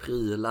sig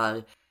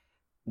prylar.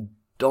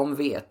 De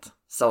vet,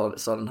 sa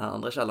den här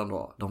andra källan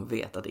då, de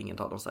vet att ingen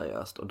tar dem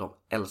seriöst. Och de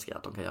älskar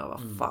att de kan göra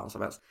vad fan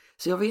som helst.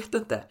 Så jag vet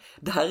inte.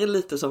 Det här är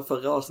lite som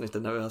förra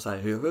avsnittet när vi var så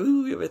här,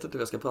 jag vet inte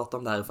hur jag ska prata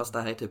om det här. Fast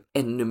det här är typ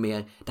ännu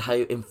mer, det här är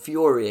ju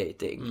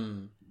infuriating.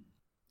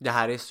 Det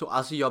här är så,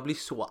 alltså jag blir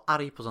så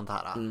arg på sånt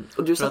här.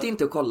 Och du satt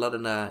inte och kollade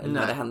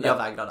när det hände? Jag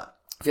vägrade.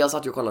 För jag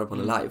satt ju och kollade på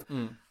det live.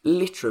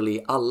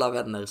 Literally alla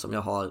vänner som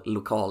jag har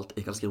lokalt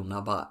i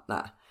Karlskrona bara,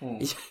 nej.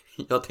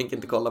 Jag tänker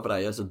inte kolla på det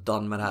här, jag är så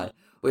done med det här.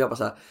 Och jag bara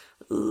så här,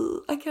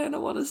 I kinda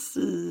wanna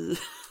see.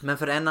 Men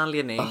för en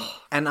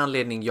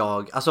anledning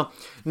alltså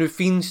nu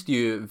finns det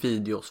ju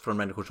videos från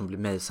människor som blir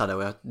mejsade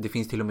och det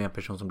finns till och med en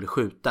person som blir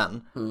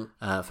skjuten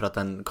för att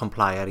den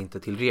compliar inte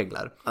till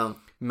regler.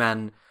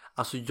 Men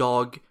Alltså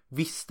jag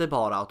visste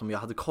bara att om jag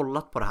hade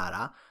kollat på det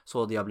här så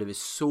hade jag blivit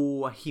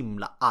så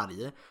himla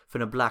arg. För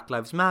när Black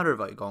Lives Matter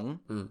var igång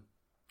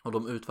och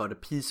de utförde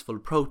peaceful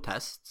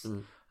protests,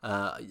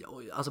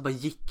 alltså bara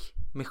gick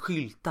med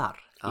skyltar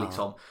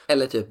liksom.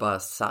 Eller typ bara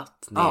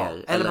satt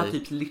ner. Ja, eller bara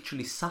typ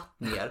literally satt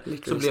ner.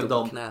 Så blev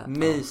de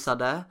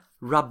mejsade,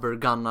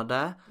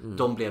 rubbergunnade,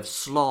 de blev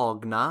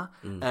slagna.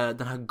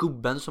 Den här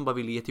gubben som bara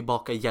ville ge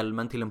tillbaka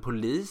hjälmen till en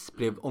polis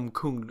blev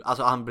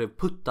alltså han blev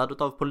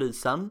puttad av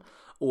polisen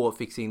och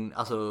fick sin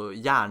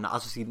hjärna,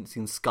 alltså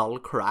sin skull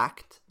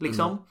cracked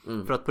liksom,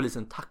 för att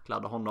polisen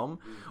tacklade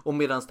honom. Och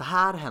medan det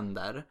här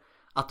händer,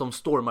 att de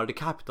stormar the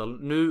Capitol.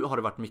 Nu har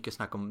det varit mycket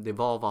snack om det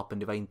var vapen,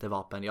 det var inte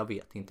vapen. Jag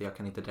vet inte, jag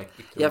kan inte direkt.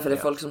 Ja, för det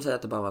är folk som säger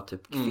att det bara var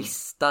typ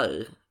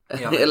kvistar.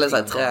 Eller så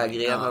här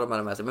trägrenar de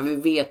hade med sig. Men vi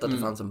vet att det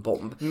fanns en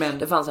bomb. Men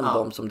det fanns en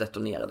bomb som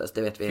detonerades,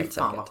 det vet vi helt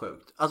säkert.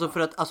 Sjukt. Alltså för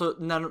att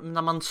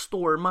när man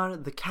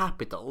stormar the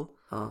Capitol,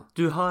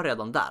 du hör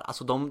redan där.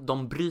 Alltså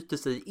de bryter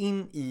sig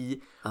in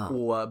i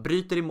och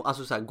bryter emot,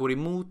 alltså så här, går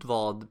emot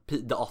vad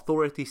the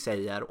authority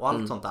säger och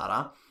allt sånt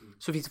där.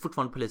 Så finns det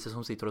fortfarande poliser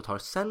som sitter och tar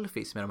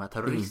selfies med de här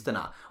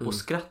terroristerna och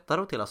skrattar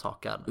åt hela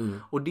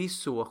saken. Och det är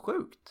så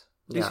sjukt.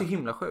 Det är så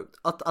himla sjukt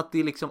att det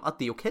är liksom, att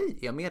det är okej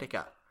i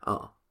Amerika.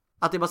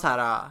 Att det är bara så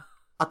här,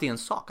 att det är en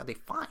sak, att det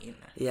är fine.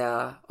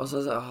 Ja, och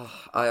så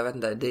jag vet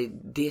inte,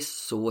 det är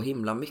så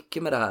himla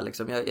mycket med det här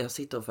liksom. Jag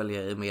sitter och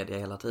följer i media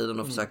hela tiden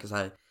och försöker så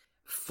här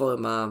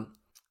forma.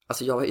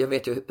 Alltså jag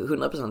vet ju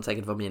 100%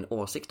 säkert vad min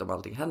åsikt om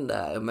allting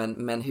händer,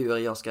 men hur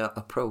jag ska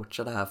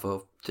approacha det här för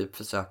att typ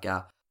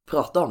försöka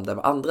prata om det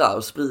med andra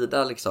och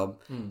sprida liksom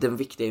den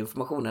viktiga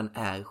informationen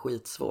är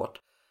skitsvårt.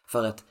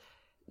 För att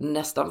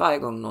nästan varje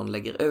gång någon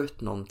lägger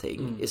ut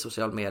någonting i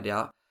social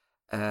media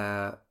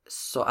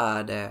så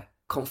är det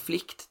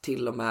konflikt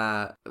till och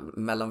med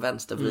mellan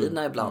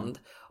vänstervridna ibland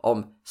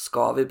om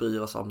ska vi bry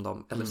oss om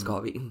dem eller ska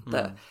vi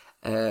inte.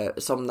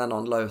 Som när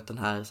någon la ut den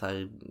här så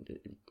här,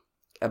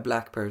 a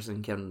black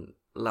person can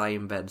lie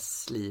in bed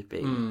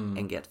sleeping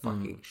and get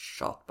fucking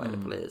shot by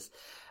the police.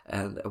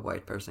 And a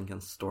white person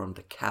can storm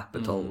the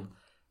Capitol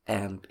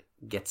and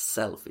get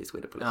selfies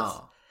with the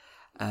police.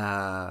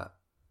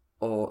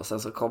 Och sen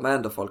så kommer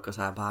ändå folk och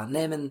så här bara,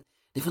 nej men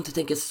ni får inte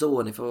tänka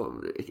så, ni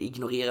får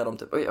ignorera dem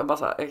typ. Och jag bara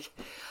så här,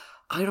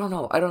 I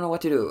don't know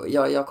what to do.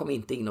 Jag kommer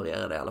inte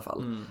ignorera det i alla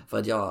fall. För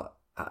att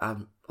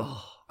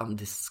I'm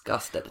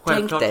disgusted.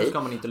 Självklart så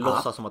ska man inte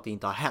låtsas som att det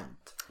inte har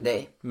hänt.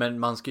 Nej. Men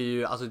man ska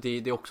ju, alltså det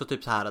är också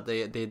typ så här att det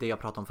är det jag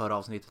pratade om förra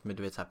avsnittet med,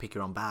 du vet så här pick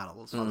your own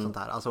battles och sånt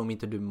där. Alltså om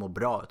inte du mår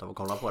bra utav att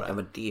kolla på det. Ja,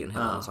 men det är en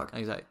helt annan sak.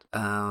 Exakt.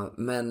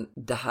 Men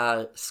det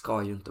här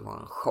ska ju inte vara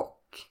en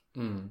chock.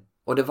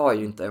 Och det var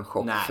ju inte en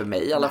chock för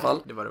mig i alla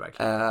fall. Det var det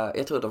verkligen.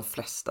 Jag tror de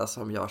flesta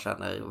som jag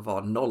känner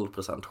var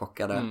 0%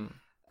 chockade.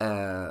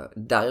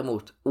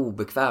 Däremot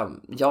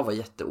obekväm. Jag var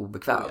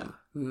jätteobekväm.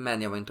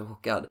 Men jag var inte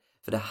chockad.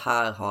 För det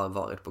här har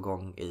varit på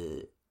gång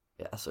i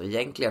alltså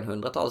egentligen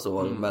hundratals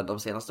år, men de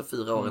senaste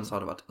 4 åren så har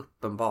det varit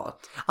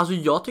uppenbart. Alltså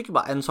jag tycker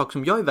bara, en sak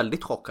som jag är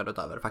väldigt chockad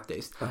över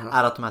faktiskt,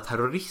 är att de här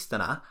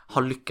terroristerna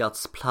har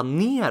lyckats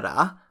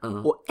planera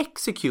och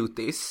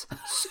executis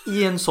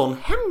i en sån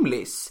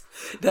hemlis.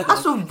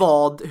 Alltså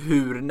vad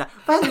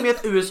händer med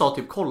att USA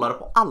typ kollar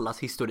på allas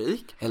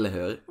historik? Eller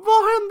hur?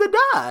 Vad hände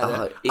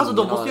där? Alltså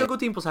de måste ju ha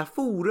gått in på så här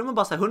forum och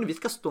bara säga, hörni, vi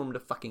ska storm the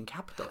fucking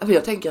Capitol. Men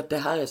jag tänker att det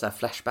här är så här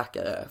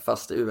flashbackare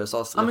fast i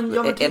USAs.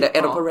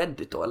 Är de på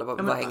Reddit då? Eller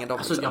vad hänger de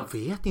alltså, jag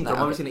vet inte, de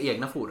har väl sina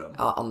egna forum.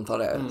 Ja, antar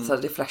det. Så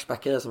det är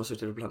flashbackare som har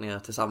suttit och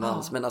planerat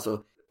tillsammans. Men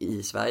alltså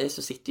i Sverige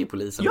så sitter ju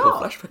polisen på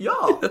flashback.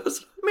 Ja,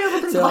 men jag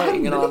vet inte vad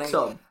hände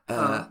liksom.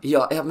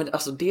 Ja, men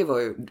alltså det var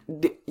ju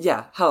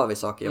här har vi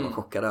saker jag var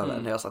chockad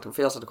över när jag satt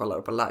och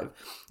kollade på live.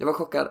 Jag var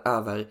chockad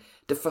över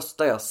det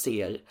första jag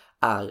ser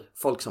är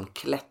folk som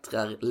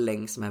klättrar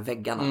längs med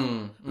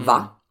väggarna.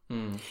 Va?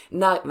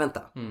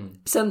 Vänta.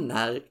 Sen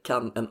när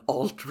kan en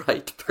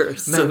alt-right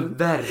person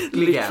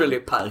literally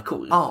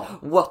parkour?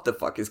 What the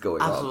fuck is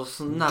going on? Alltså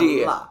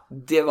snälla.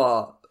 Det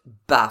var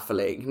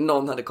baffling.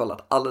 Någon hade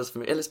kollat alldeles för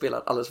mycket, eller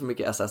spelat alldeles för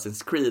mycket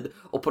Assassin's Creed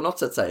och på något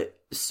sätt så här,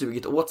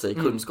 sugit åt sig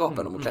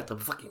kunskapen om att klättra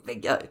på fucking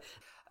väggar.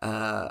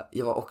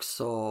 Jag var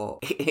också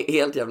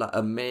helt jävla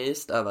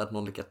amazed över att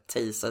någon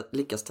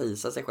lyckas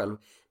tisa sig själv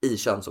i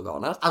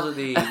könsorganet. Alltså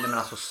det är, men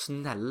alltså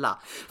snälla.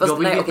 Fast jag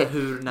vill veta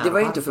hur, när, det var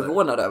jag inte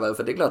förvånad över,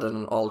 för det är klart att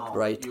en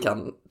alt-right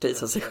kan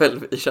tisa sig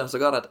själv i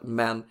könsorganet,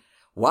 men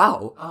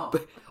wow,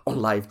 on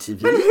live TV.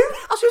 Men hur?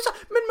 Alltså,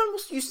 men man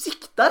måste ju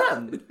sikta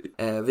den.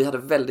 Vi hade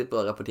väldigt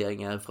bra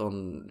rapporteringar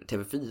från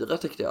TV4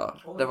 tyckte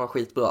jag. Det var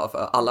skitbra, för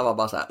alla var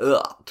bara så här,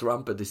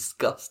 Trump är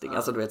disgusting.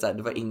 Alltså du vet så här,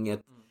 det var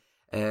inget.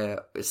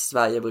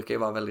 Sverige brukar ju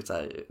vara väldigt så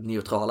här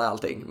neutrala i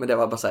allting, men det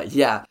var bara så här,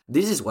 yeah,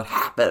 this is what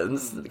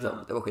happens. Liksom.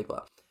 Det var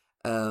skitbra.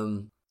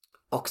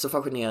 Också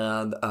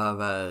fascinerad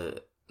över,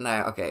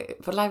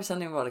 på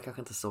livesändningen var det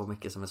kanske inte så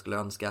mycket som jag skulle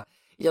önska.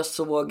 Jag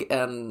såg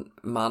en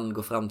man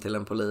gå fram till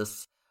en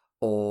polis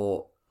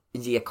och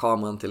ge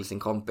kameran till sin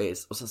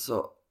kompis, och sen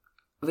så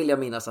vill jag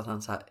minnas att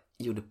han så här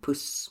gjorde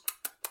puss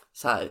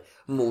så här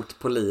mot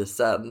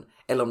polisen,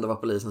 eller om det var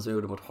polisen som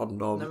gjorde mot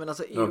honom. Nej, men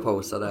alltså, när de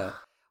posade.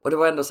 Och det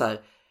var ändå så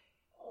här.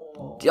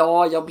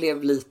 Ja, jag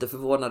blev lite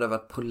förvånad över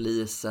att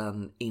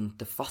polisen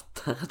inte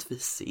fattar att vi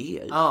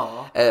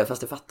ser.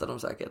 Fast det fattar de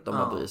säkert. De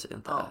bara bryr sig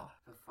inte.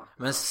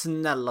 Men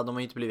snälla, de har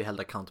ju inte blivit held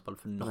accountable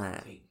för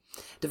någonting. Nej.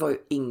 Det var ju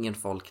ingen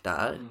folk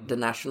där. The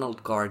National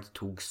Guard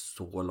tog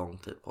så lång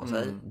tid på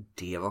sig.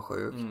 Det var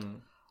sjukt.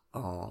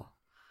 Ja.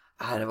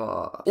 Det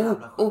var...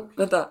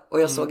 vänta.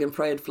 Och jag såg en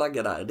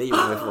Pride-flagga där. Det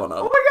gjorde mig förvånad.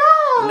 Oh my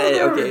god!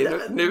 Nej,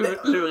 okej. Nu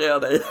lurar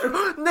jag dig.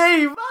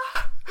 Nej, va?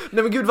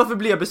 Nej men gud, varför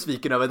blir jag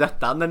besviken över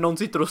detta? När någon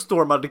sitter och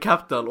stormar the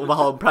Capitol och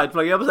har en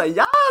Pride-flagga. Jag bara säger,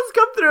 yes,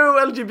 come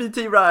through, LGBT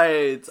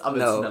rights.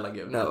 Snälla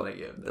gud.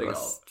 Det var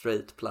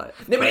straight Pride.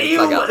 Nej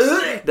men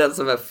den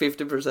som är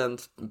 50%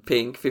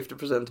 pink,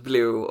 50%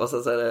 blue. Och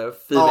så är det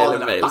female and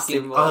male.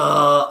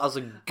 Alltså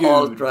gud.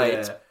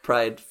 Alt-right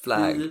Pride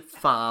flag. Fy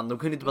fan, de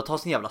kunde inte bara ta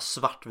sin jävla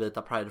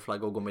svartvita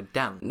Pride-flagga och gå med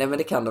den. Nej men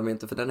det kan de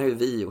inte, för den har ju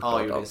vi gjort. Ja,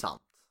 det är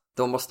sant.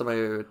 Då måste man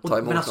ju ta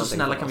emot. Men alltså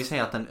snälla, kan vi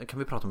säga att kan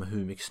vi prata om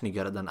hur mycket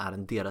snyggare den är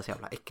än deras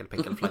jävla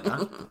äckelpäckelflagga?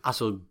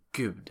 Alltså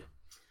gud.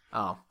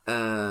 Ja.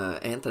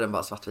 Är inte den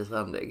bara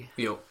svartvit-randig?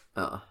 Jo.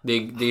 Ja. Det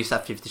är ju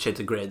såhär 50 shades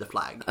of grey the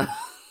flag.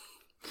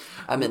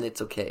 I mean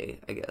it's okay,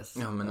 I guess.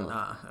 Ja men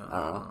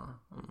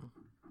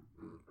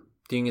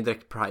det är ju ingen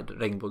direkt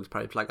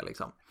regnbågs-pride-flagga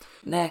liksom.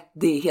 Nej,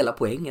 det är hela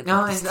poängen.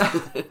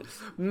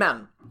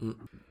 Men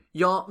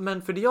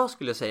men för det jag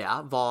skulle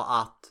säga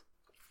var att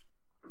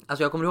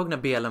alltså jag kommer ihåg när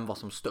BLM var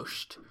som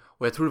störst.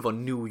 Och jag tror det var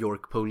New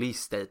York Police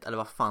State, eller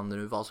vad fan det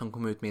nu var, som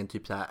kom ut med en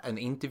typ så här, en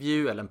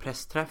intervju eller en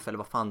pressträff eller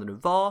vad fan det nu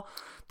var.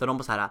 Där de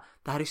bara så här,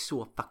 det här är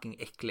så fucking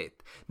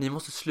äckligt. Ni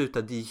måste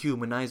sluta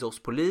dehumanize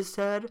oss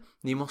poliser.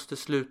 Ni måste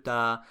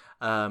sluta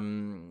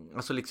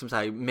alltså liksom så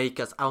här,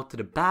 make us out to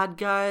the bad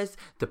guys.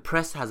 The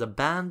press has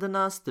abandoned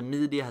us. The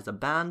media has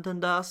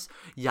abandoned us.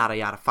 Yada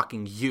yada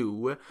fucking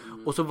you.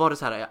 Och så var det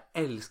så här, jag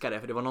älskar det,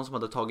 för det var någon som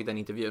hade tagit den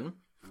intervjun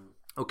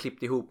och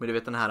klippt ihop med, du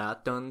vet den här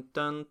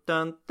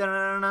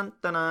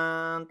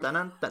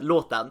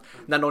låten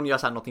när någon gör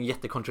så här någonting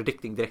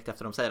jättecontradicting direkt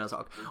efter de säger en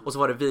sak. Och så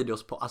var det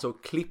videos på, alltså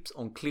clips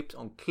on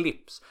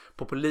clips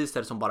på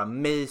poliser som bara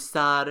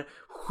mejsar,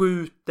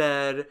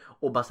 skjuter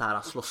och bara så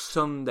här slår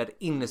sönder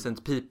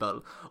innocent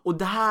people. Och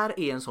det här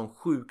är en sån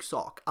sjuk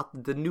sak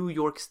att the New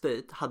York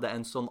State hade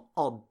en sån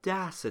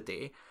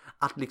audacity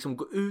att liksom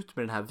gå ut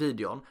med den här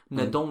videon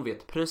när de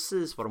vet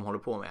precis vad de håller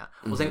på med.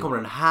 Och sen kommer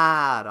den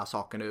här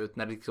saken ut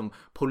när liksom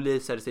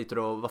poliser sitter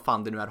och vad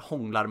fan det nu är,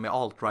 hånglar med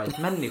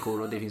alt-right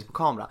människor och det finns på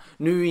kamera.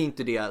 Nu är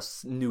inte det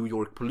New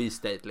York Police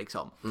State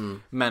liksom.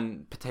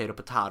 Men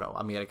potato,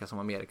 Amerika som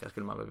Amerika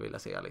skulle man väl vilja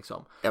säga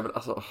liksom. Ja men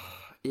alltså,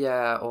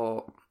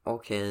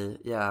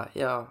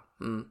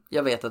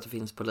 jag vet att det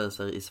finns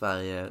poliser i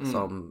Sverige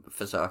som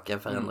försöker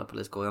förändra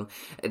poliskåren.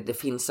 Det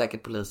finns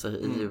säkert poliser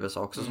i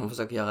USA också som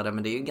försöker göra det,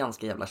 men det är ju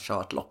ganska jävla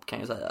kört lopp kan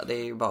jag säga. Det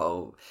är ju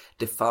bara att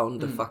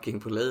defound the fucking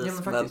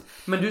police. Ja,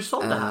 men du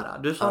sa det här,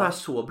 det här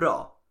så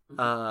bra.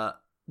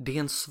 Det är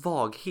en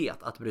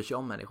svaghet att bry sig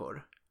om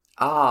människor.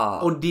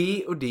 Och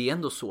det är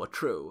ändå så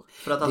true.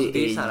 För att alltså,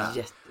 det är så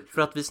här,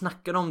 för att vi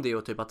snackar om det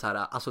och typ att så här,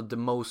 alltså the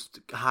most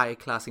high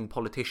classing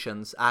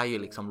politicians är ju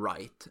liksom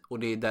right. Och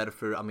det är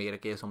därför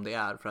Amerika är som det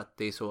är, för att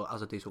det är så,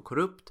 alltså det är så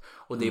korrupt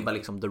och det är bara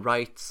liksom the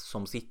rights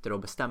som sitter och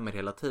bestämmer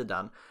hela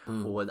tiden.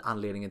 Och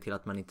anledningen till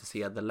att man inte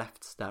ser the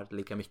lefts där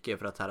lika mycket,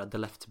 för att så här, the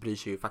left bryr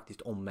sig ju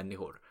faktiskt om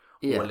människor.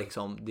 Och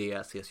liksom det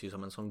ses ju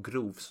som en sån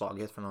grov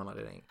svaghet för någon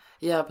anledning.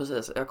 Ja,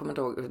 precis. Jag kommer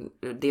inte ihåg,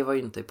 det var ju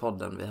inte i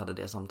podden vi hade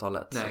det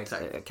samtalet. Nej,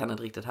 exakt. Jag kan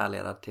inte riktigt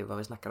härleda till vad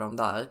vi snackade om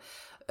där.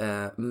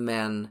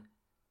 Men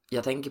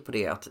jag tänker på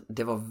det att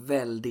det var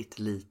väldigt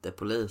lite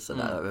poliser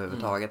där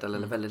överhuvudtaget. Eller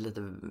väldigt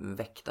lite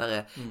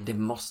väktare. Det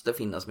måste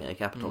finnas mer i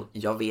Capitol.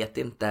 Jag vet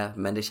inte,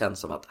 men det känns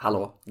som att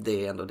hallå,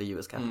 det är ändå det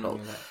US Capitol.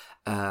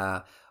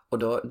 Och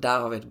då, där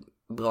har vi ett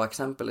bra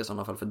exempel i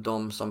sådana fall för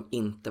de som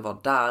inte var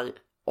där.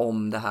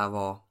 Om det här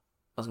var,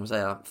 vad ska man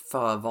säga,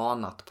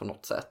 förvarnat på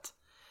något sätt.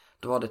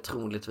 Då var det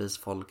troligtvis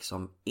folk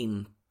som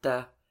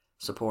inte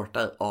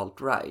supportar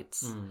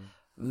alt-rights.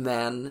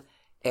 Men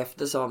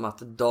eftersom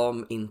att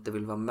de inte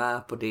vill vara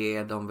med på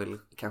det, de vill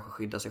kanske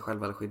skydda sig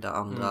själva eller skydda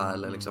andra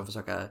eller liksom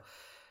försöka,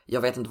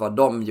 jag vet inte vad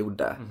de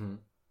gjorde.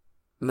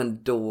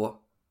 Men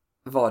då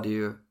var det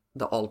ju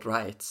the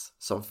alt-rights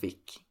som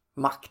fick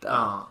makten.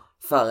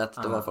 För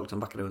att det var folk som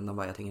backade undan,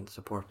 bara jag tänker inte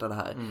supporta det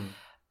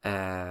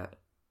här.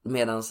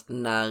 Medans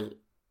när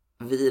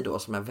vi då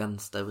som är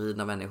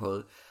vänstervridna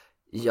människor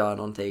gör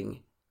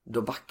någonting,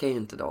 då backar ju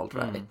inte det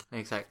alt-right.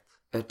 Exakt.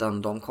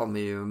 Utan de kommer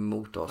ju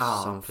mot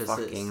oss som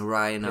fucking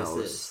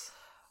rhinos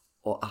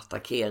och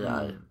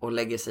attackerar och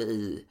lägger sig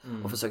i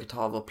och försöker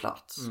ta vår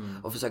plats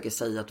och försöker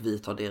säga att vi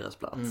tar deras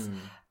plats.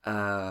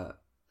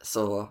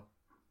 Så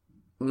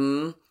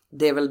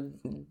det är väl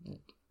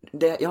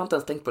det, jag har inte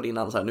ens tänkt på det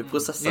innan så här, nu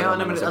processar jag.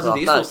 Men alltså,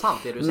 det är så sant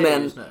det du säger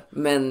just nu.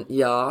 Men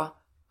ja,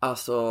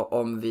 alltså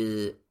om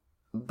vi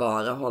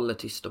bara håller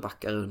tyst och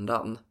backar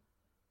undan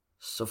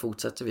så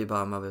fortsätter vi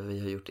bara med vad vi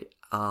har gjort i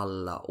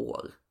alla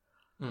år.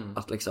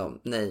 Att liksom,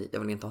 nej, jag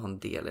vill inte ha en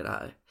del i det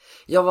här.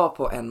 Jag var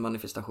på en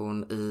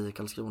manifestation i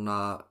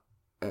Karlskrona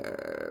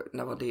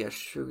när var det?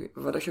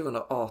 Var det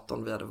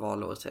 2018 vi hade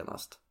valår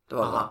senast? Det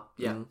var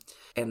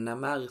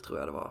NMR tror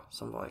jag det var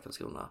som var i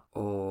Karlskrona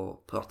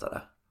och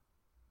pratade.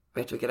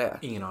 Vet du vilka det är?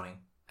 Ingen aning.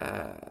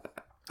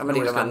 Ja, men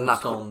det är de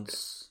här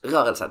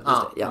rörelsen,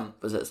 just det. Ja,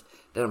 precis.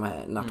 Det är de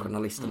här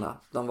nationalisterna.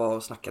 De var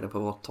och snackade på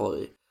vårt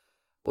torg.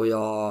 Och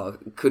jag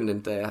kunde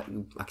inte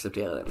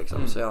acceptera det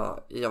liksom. Så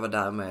jag var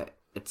där med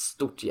ett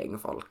stort gäng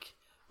folk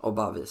och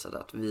bara visade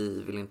att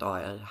vi vill inte ha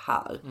er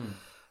här.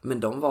 Men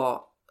de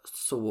var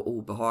så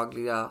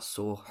obehagliga,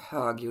 så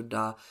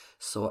högljudda,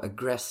 så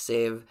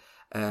aggressive.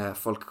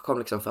 Folk kom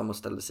liksom fram och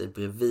ställde sig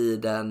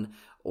bredvid den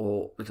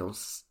och liksom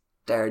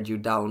stared you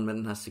down med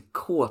den här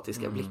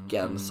psykotiska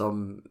blicken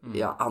som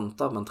jag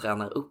antar man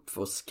tränar upp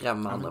för att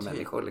skrämma andra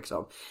människor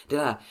liksom. Det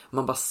där,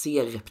 man bara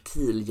ser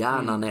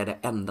reptilhjärnan är det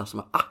enda som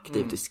är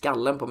aktivt i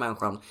skallen på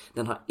människan.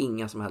 Den har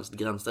inga som helst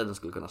gränser, den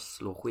skulle kunna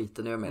slå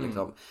skiten ur mig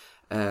liksom.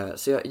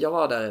 Så jag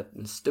var där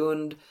en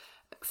stund.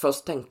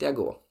 Först tänkte jag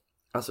gå,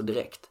 alltså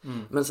direkt.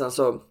 Men sen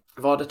så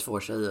var det 2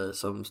 tjejer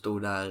som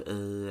stod där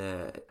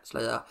i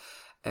slöja,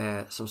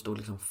 som stod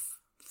liksom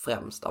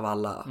främst av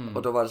alla.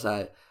 Och då var det så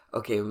här: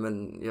 okej,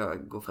 men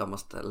jag går fram och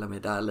ställer mig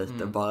där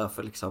lite bara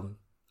för liksom,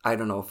 I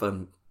don't know, för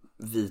en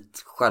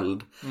vit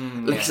sköld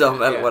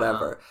liksom, eller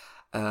whatever.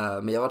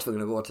 Men jag var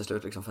tvungen att gå till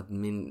slut liksom för att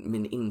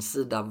min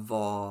insida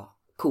var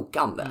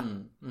kokande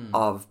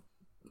av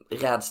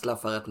rädsla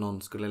för att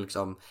någon skulle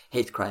liksom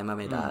hate crime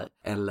mig där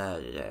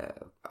eller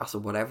alltså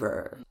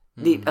whatever.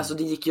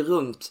 Det gick ju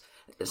runt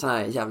såna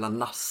här jävla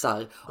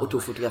nassar och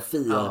tog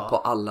fotografier på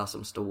alla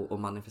som stod och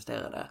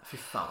manifesterade. Fy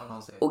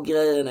fan, och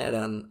grejen är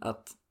den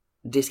att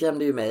det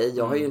skrämde ju mig.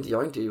 Jag har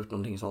inte gjort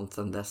någonting sånt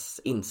sedan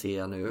dess, inser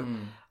jag nu.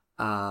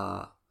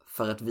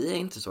 För att vi är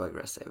inte så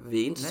aggressiva.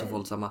 Vi är inte så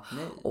våldsamma.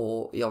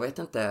 Och jag vet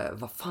inte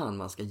vad fan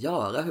man ska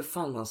göra. Hur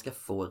fan man ska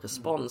få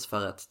respons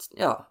för att,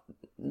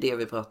 det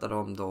vi pratade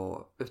om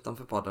då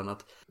utanför podden,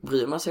 att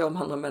bryr man sig om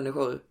andra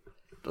människor,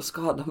 då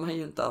skadar man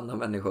ju inte andra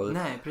människor.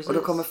 Nej, precis. Och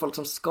då kommer folk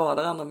som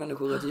skadar andra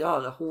människor att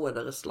göra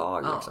hårdare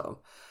slag liksom.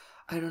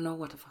 I don't know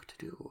what the fuck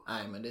to do.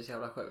 Nej, men det är så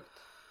jävla sjukt.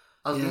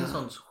 Alltså det är en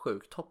sån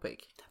sjuk topic.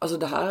 Alltså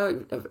det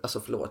här, alltså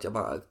förlåt, jag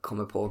bara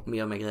kommer på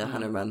mer och mer grejer här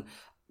nu, men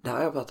det här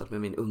har jag pratat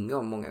med min unge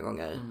om många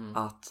gånger.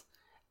 Att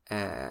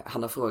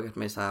han har frågat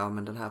mig så här: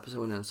 men den här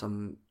personen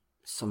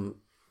som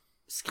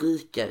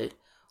skriker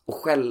och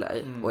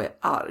skäller och är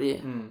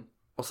arg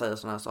och säger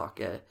såna här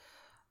saker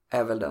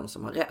är väl den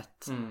som har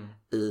rätt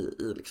i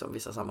liksom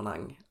vissa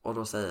sammanhang. Och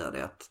då säger jag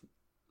det att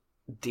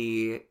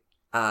det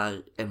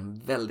är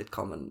en väldigt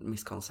common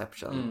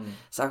misconception.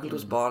 Särskilt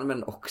hos barn,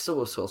 men också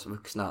hos oss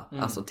vuxna.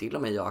 Alltså till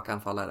och med jag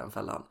kan falla i den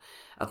fällan.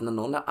 Att när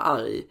någon är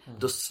arg,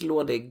 då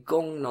slår det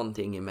igång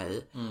någonting i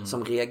mig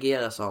som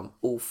reagerar som,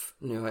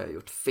 nu har jag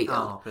gjort fel.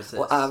 Ja,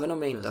 och även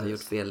om jag inte har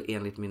gjort fel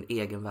enligt min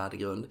egen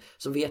värdegrund,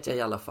 så vet jag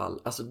i alla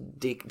fall, alltså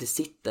det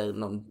sitter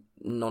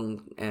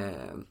någon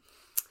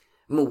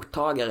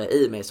mottagare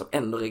i mig som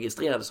ändå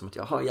registrerade som att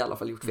jag har i alla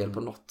fall gjort fel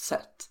på något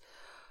sätt.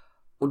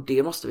 Och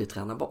det måste vi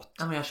träna bort.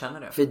 Ja, men jag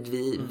känner det. För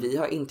vi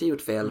har inte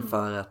gjort fel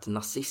för att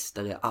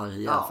nazister är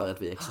arga för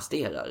att vi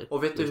existerar.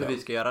 Och vet du hur vi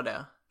ska göra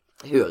det?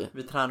 Hur?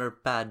 Vi tränar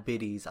upp bad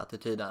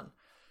biddies-attityden.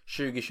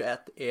 2021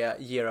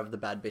 är year of the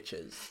bad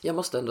bitches. Jag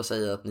måste ändå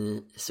säga att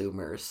ni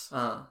zoomers,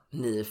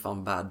 ni är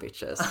fan bad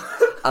bitches.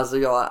 Alltså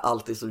jag är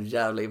alltid så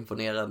jävla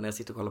imponerad när jag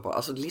sitter och kollar på,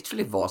 alltså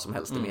literally vad som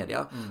helst i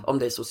media. Om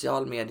det är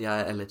social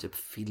media eller typ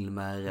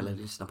filmer eller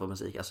lyssna på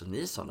musik. Alltså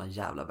ni är såna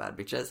jävla bad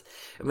bitches.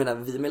 Jag menar,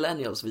 vi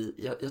millennials,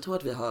 jag tror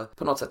att vi har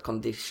på något sätt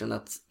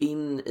conditionat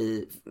in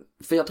i,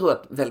 för jag tror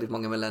att väldigt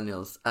många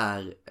millennials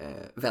är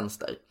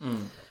vänster.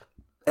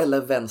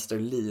 Eller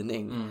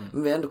vänsterlining.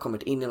 Men vi har ändå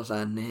kommit in i någon sån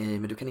här, nej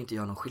men du kan inte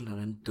göra någon skillnad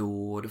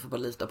ändå. Du får bara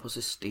lita på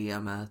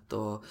systemet.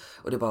 Och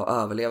det är bara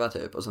att överleva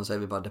typ. Och sen så är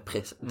vi bara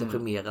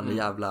deprimerande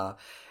jävla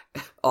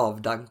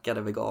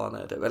avdankade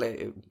veganer typ.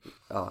 Eller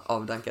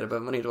avdankade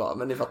behöver man inte vara,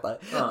 men ni fattar.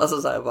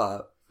 Alltså så här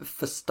bara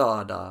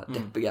förstörda,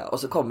 deppiga. Och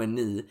så kommer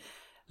ni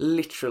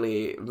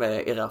literally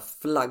med era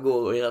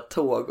flaggor och era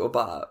tåg och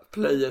bara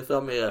plöjer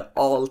fram era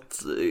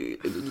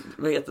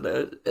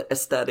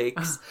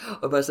aesthetics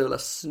och bara så jävla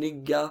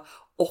snygga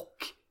och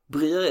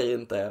bryr er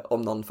inte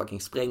om någon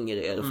fucking spränger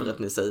er för att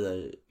ni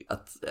säger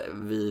att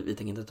vi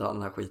tänker inte ta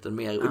den här skiten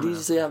mer. Och det är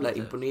så jävla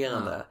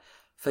imponerande.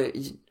 För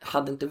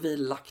hade inte vi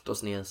lagt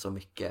oss ner så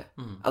mycket.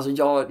 Alltså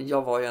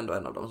jag var ju ändå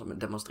en av dem som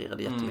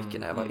demonstrerade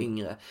jättemycket när jag var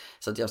yngre.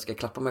 Så att jag ska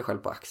klappa mig själv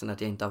på axeln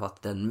att jag inte har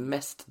varit den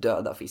mest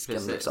döda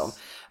fisken liksom.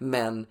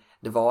 Men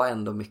det var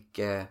ändå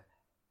mycket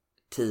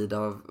tid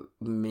av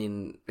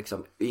min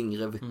liksom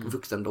yngre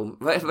vuxendom.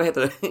 Vad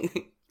heter det?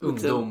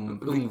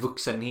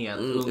 Ungvuxenhet.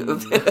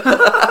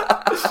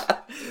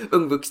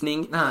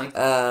 Ungvuxning.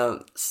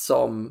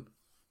 Som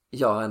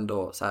jag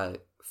ändå så här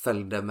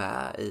följde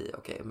med i,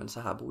 okej, men så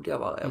här borde jag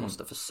vara. Jag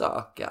måste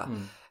försöka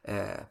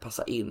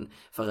passa in.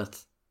 För att,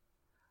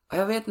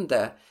 jag vet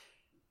inte,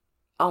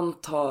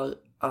 antar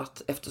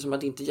att eftersom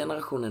att inte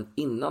generationen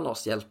innan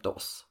oss hjälpte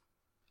oss.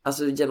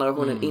 Alltså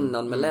generationen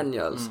innan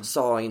millennials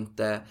sa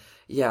inte,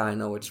 yeah I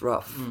know it's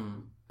rough.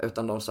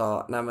 Utan de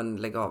sa, nej men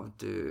lägg av,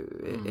 du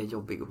är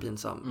jobbig och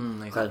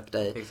pinsam. Skärp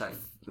dig. Exakt.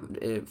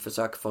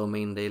 Försök forma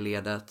in dig i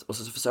ledet. Och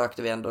så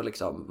försökte vi ändå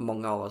liksom,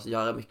 många av oss,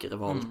 göra mycket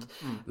revolt.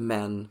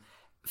 Men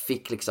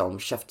fick liksom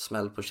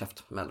käftsmäll på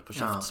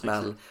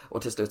käftsmäll.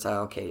 Och till slut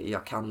sa okej,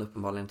 jag kan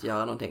uppenbarligen inte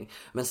göra någonting.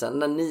 Men sen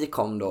när ni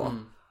kom då,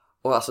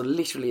 och alltså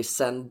literally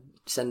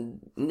sen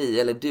ni,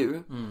 eller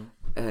du,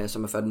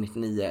 som är född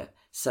 99,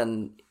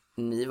 sen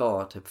ni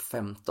var typ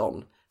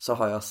 15, så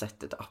har jag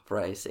sett ett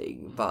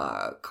uprising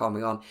bara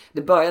coming on.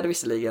 Det började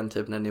visserligen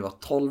typ när ni var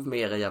 12 med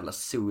era jävla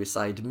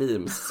suicide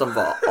memes som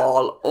var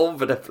all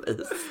over the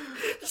place.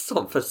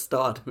 Som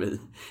förstörde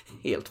mig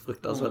helt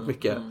fruktansvärt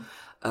mycket.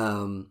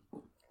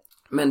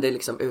 Men det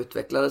liksom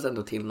utvecklades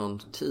ändå till någon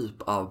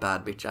typ av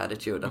bad bitch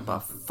attitude. Att bara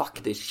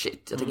fuck this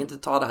shit. Jag tänker inte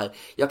ta det här.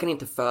 Jag kan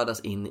inte födas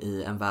in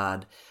i en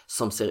värld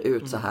som ser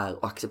ut så här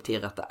och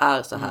acceptera att det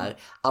är så här.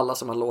 Alla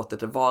som har låtit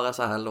det vara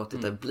så här,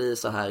 låtit det bli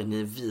så här.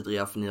 Ni är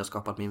vidriga för ni har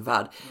skapat min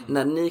värld.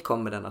 När ni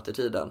kom med den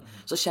attityden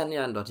så känner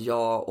jag ändå att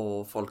jag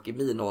och folk i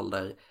min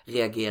ålder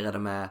reagerade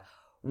med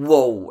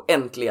wow,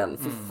 äntligen,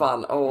 för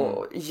fan,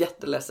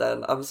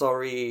 jätteledsen, I'm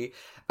sorry,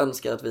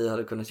 önskar att vi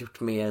hade kunnat gjort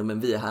mer, men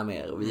vi är här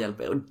med er och vi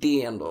hjälper er, och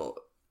det är ändå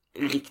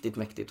riktigt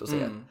mäktigt att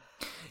se.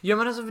 Ja,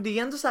 men alltså, för det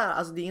är ändå så här,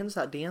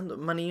 alltså,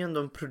 man är ju ändå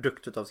en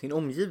produkt av sin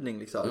omgivning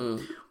liksom.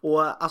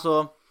 Och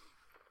alltså,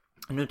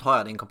 nu tar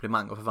jag din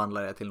komplimang och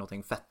förvandlar det till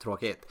någonting fett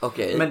tråkigt.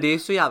 Men det är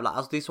så jävla,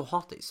 alltså det är så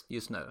hatiskt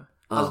just nu.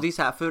 Alltså det är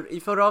så här, för i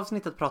förra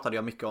avsnittet pratade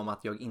jag mycket om att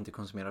jag inte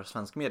konsumerar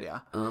svensk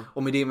media.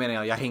 Och med det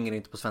menar jag hänger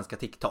inte på svenska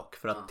TikTok,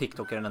 för att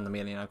TikTok är den enda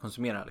medien jag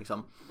konsumerar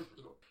liksom.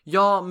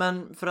 Ja,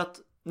 men för att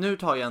nu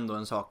tar jag ändå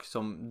en sak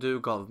som du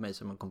gav mig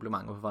som en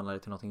komplimang och förvandlar det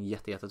till någonting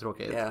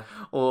jättetråkigt.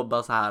 Och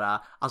bara så här,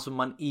 alltså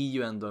man är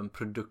ju ändå en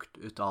produkt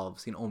utav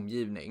sin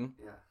omgivning.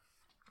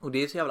 Och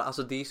det är så jävla,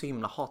 alltså det är så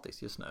himla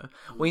hatiskt just nu.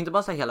 Och inte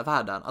bara så här hela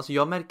världen. Alltså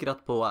jag märker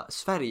att på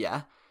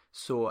Sverige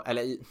så,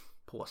 eller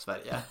på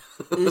Sverige.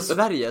 I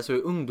Sverige så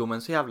är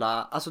ungdomen så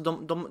jävla, alltså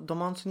de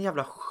har en sån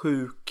jävla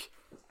sjuk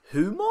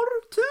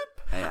humor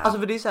typ. Alltså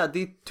för det är så här,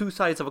 det är two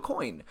sides of a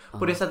coin.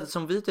 På det sättet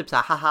som vi typ så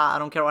här, haha,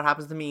 I don't care what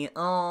happens to me,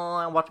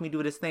 watch me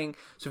do this thing.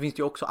 Så finns det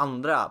ju också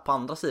andra, på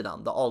andra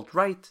sidan, the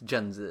alt-right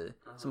Gen Z,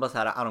 som bara så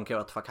här, I don't care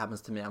what the fuck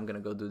happens to me, I'm gonna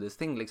go do this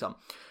thing liksom.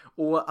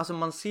 Och alltså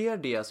man ser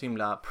det så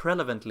himla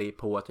prevalently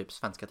på typ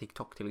svenska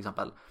TikTok till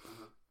exempel.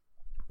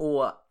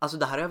 Och alltså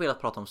det här har jag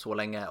velat prata om så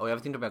länge, och jag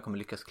vet inte om jag kommer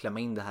lyckas klämma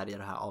in det här i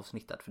det här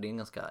avsnittet, för det är en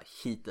ganska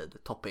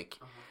heated topic.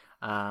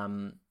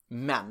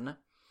 Men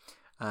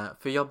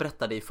för jag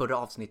berättade i förra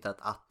avsnittet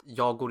att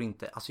jag går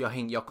inte, alltså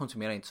jag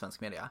konsumerar inte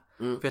svensk media.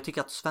 För jag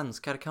tycker att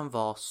svenskar kan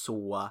vara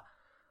så,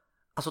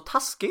 alltså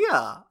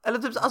taskiga, eller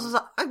typ alltså så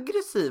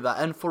aggressiva,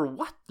 and for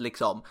what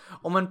liksom.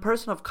 Om en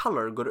person of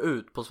color går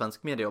ut på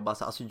svensk media och bara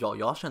så, alltså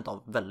jag har känt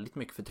av väldigt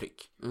mycket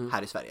förtryck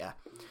här i Sverige.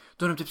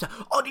 Då är de typ såhär,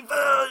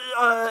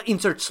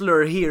 insert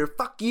slur here,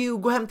 fuck you,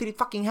 gå hem till ditt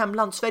fucking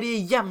hemland, Sverige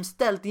är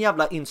jämställt, din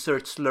jävla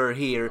insert slur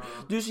here.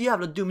 Du är så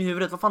jävla dum i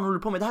huvudet, vad fan håller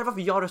du på med? Det här är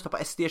varför jag röstar på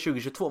SD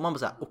 2022. Man bara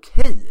såhär,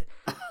 okej,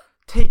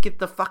 take it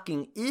the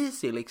fucking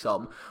easy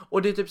liksom.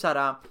 Och det är typ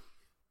såhär,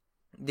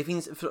 det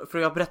finns, för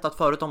jag har berättat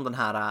förut om den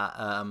här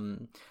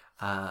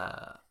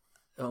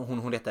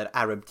hon heter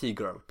Arab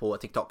T-girl på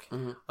TikTok,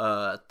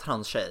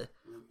 transtjej.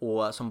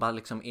 Och som bara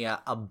liksom är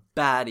a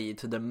baddie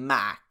to the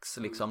max,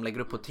 liksom lägger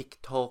upp på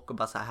TikTok och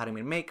bara så här är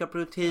min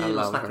makeup-rutin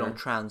och snackar om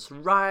trans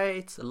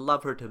rights,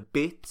 love her to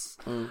bits.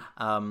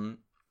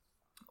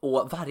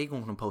 Och varje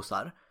gång hon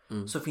postar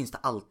så finns det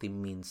alltid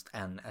minst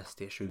en SD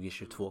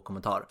 2022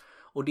 kommentar.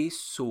 Och det är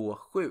så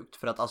sjukt,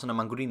 för att alltså när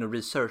man går in och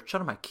researchar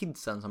de här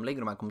kidsen som lägger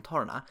de här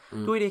kommentarerna,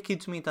 då är det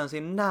kids som inte ens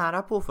är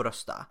nära på att få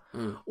rösta.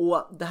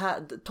 Och det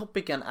här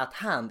topicen at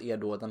hand är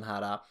då den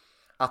här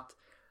att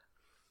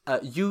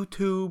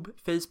YouTube,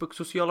 Facebook,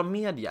 sociala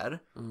medier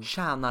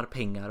tjänar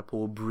pengar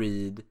på att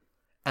breed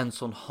en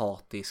sån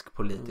hatisk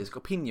politisk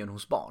opinion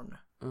hos barn.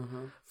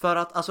 För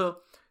att alltså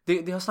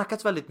det har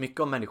snackats väldigt mycket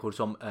om människor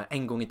som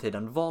en gång i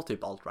tiden var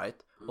typ alt-right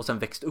och sen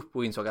växte upp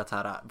och insåg att så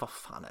här, vad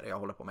fan är det jag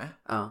håller på med?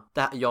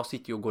 Det här, jag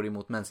sitter ju och går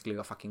emot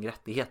mänskliga fucking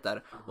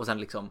rättigheter och sen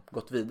liksom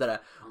gått vidare.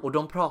 Och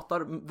de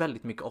pratar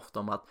väldigt mycket ofta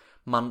om att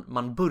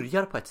man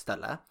börjar på ett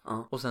ställe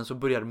och sen så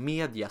börjar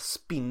media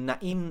spinna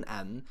in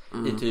en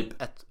i typ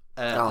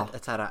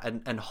så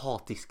här, en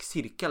hatisk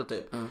cirkel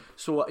typ.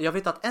 Så jag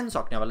vet att en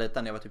sak när jag var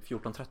liten, när jag var typ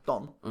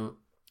 14-13,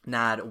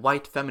 när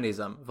white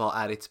feminism var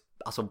är ett,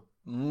 alltså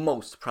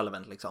most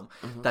prevalent liksom,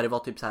 där det var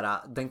typ så här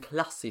den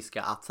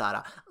klassiska att så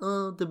här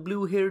the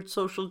blue-haired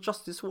social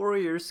justice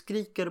warrior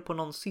skriker på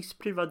någon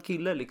cis-privad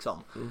kille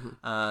liksom.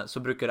 Så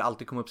brukar det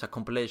alltid komma upp så här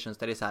compilations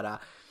där det är så här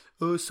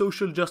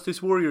social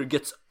justice warrior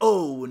gets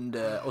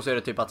owned, och så är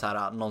det typ att så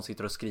här, någon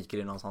sitter och skriker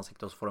i någons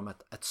ansikte och så får de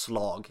ett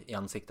slag i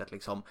ansiktet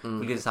liksom.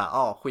 Vilket är så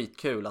här,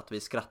 skitkul att vi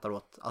skrattar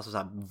åt alltså så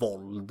här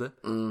våld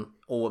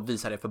och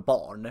visar det för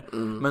barn.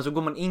 Men så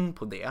går man in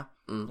på det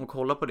och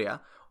kollar på det,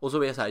 och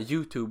så är det så här,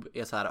 YouTube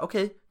är så här,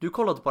 okej, du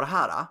kollade på det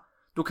här,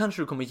 då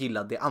kanske du kommer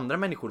gilla det andra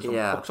människor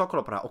som också har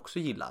kollat på det här också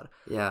gillar.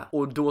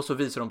 Och då så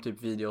visar de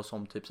typ videos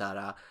som typ så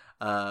här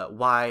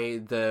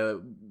why the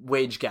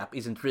wage gap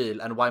isn't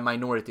real and why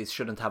minorities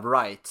shouldn't have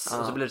rights.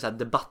 Och så blir det så här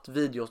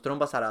debattvideos där de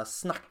bara så här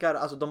snackar,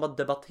 alltså de bara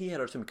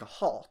debatterar så mycket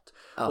hat.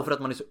 Och för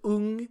att man är så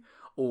ung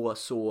och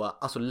så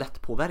alltså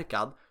lätt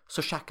påverkad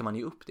så käkar man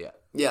ju upp det.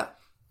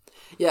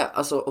 Ja,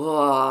 alltså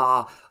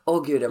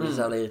gud, jag blir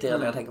så irriterad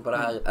när jag tänker på det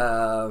här.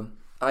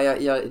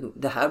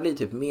 Det här blir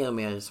typ mer och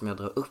mer som jag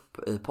drar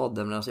upp i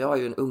podden. Men alltså jag har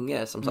ju en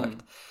unge som sagt.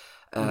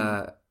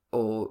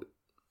 Och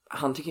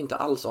han tycker inte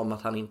alls om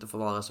att han inte får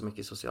vara så mycket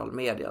i social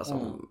media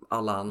som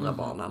alla andra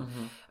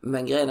barnen.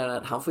 Men grejen är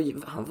att han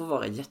får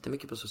vara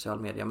jättemycket på social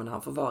media, men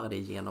han får vara det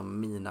genom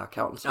mina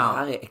accounts. Och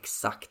här är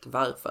exakt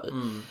varför.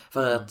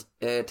 För att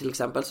till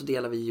exempel så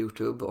delar vi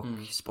YouTube och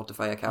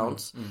Spotify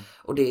accounts.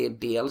 Och det är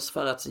dels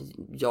för att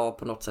jag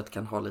på något sätt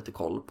kan ha lite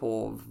koll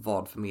på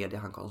vad för media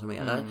han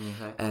konsumerar.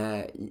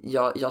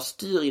 Jag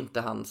styr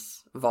inte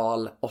hans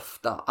val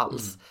ofta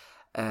alls.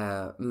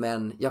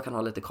 Men jag kan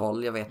ha lite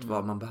koll, jag vet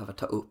vad man behöver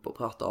ta upp och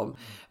prata om.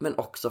 Men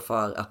också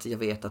för att jag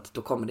vet att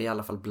då kommer det i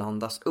alla fall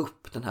blandas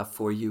upp den här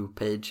For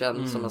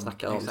You-pagen som man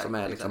snackar om, som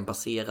är liksom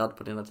baserad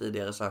på dina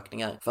tidigare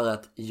sökningar. För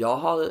att jag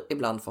har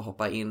ibland fått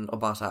hoppa in och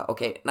bara säga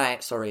okej, nej,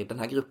 sorry, den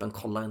här gruppen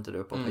kollar inte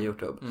du på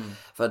YouTube.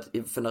 För att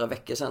för några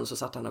veckor sedan så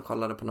satt han och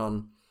kollade på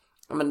någon,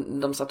 men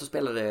de satt och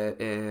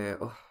spelade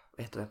vad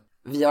heter det?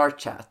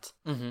 VR-chat.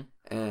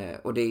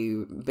 Och det är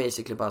ju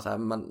basically bara så här,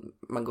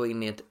 man går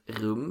in i ett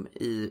rum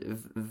i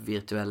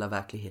virtuella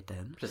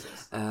verkligheten.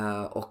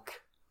 Och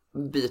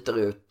byter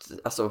ut,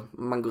 alltså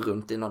man går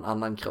runt i någon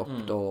annan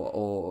kropp då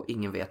och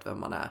ingen vet vem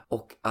man är.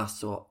 Och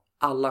alltså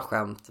alla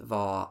skämt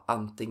var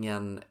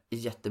antingen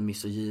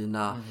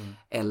jättemisogyna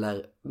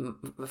eller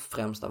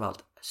främst av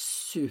allt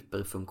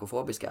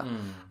superfunkofobiska.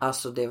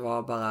 Alltså det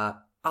var bara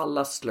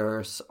alla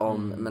slurs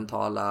om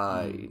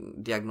mentala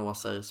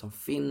diagnoser som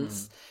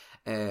finns.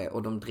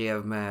 Och de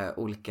drev med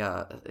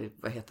olika,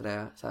 vad heter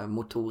det, så här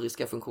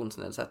motoriska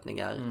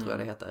funktionsnedsättningar tror jag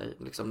det heter,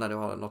 liksom när du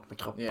har något med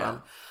kroppen.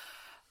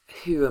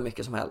 Hur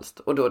mycket som helst.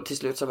 Och då till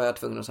slut så var jag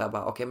tvungen att säga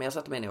bara okej, men jag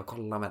satte mig ner och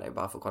kollade med dig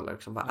bara för att kolla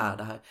liksom, vad är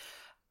det här?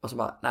 Och så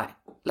bara, nej,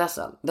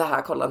 ledsen, det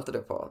här kollar inte du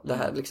på. Det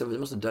här liksom, vi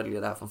måste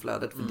dölja det här från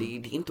flödet, för det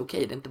är inte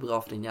okej, det är inte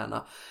bra för din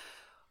hjärna.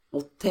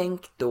 Och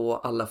tänk då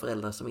alla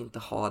föräldrar som inte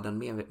har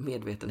den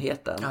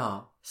medvetenheten.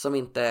 Som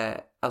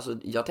inte, alltså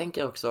jag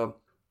tänker också,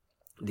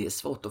 det är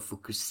svårt att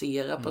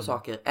fokusera på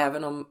saker.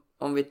 Även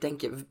om vi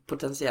tänker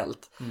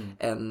potentiellt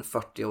en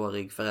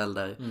 40-årig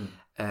förälder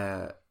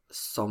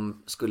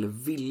som skulle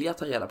vilja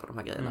ta reda på de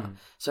här grejerna.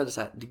 Så är det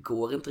så här, det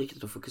går inte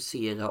riktigt att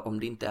fokusera om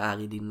det inte är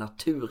i din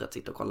natur att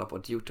sitta och kolla på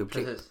ett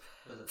YouTube-klipp.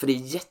 För det är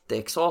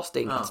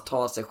jätteexhausting att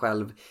ta sig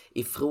själv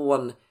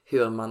ifrån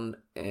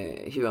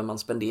hur man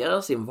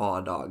spenderar sin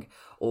vardag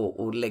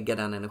och lägga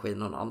den energin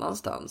någon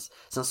annanstans.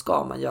 Sen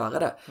ska man göra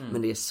det,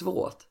 men det är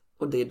svårt.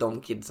 Och det är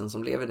de kidsen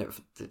som lever nu.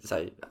 För så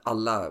här,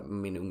 alla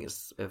min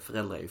unges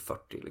föräldrar är ju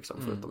 40 liksom,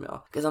 förutom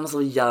jag. 'Cause I'm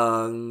so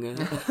young.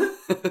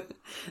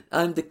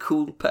 I'm the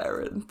cool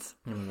parent.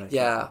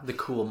 The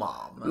cool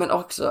mom. Men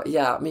också,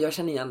 men jag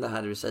känner igen det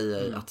här du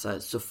säger.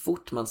 Att så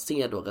fort man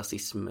ser då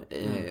rasism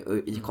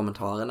i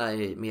kommentarerna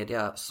i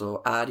media,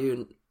 så är det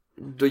ju,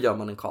 då gör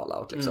man en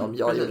call-out liksom.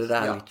 Jag gjorde det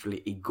här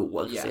literally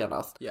igår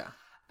senast.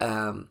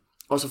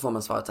 Och så får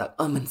man svaret så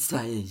här, men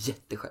Sverige är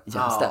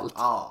jämställt.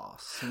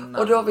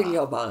 Och då vill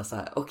jag bara så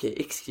här, okej,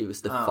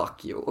 excuse the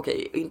fuck you.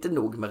 Okej, inte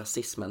nog med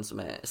rasismen som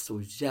är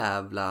så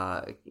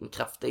jävla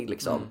kraftig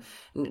liksom.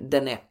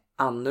 Den är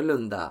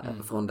annorlunda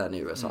från den i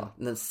USA.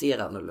 Den ser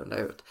annorlunda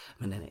ut,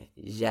 men den är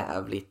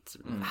jävligt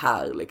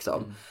här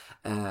liksom.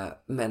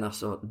 Men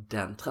alltså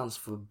den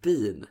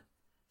transfobin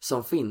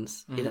som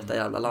finns i detta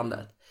jävla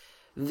landet.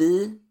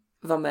 Vi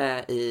var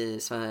med i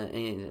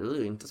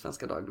inte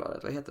Svenska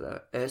Dagbladet, vad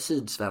heter det?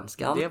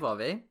 Sydsvenskan. Det var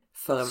vi.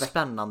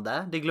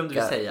 Spännande, det glömde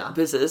vi säga.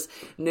 Precis.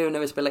 Nu när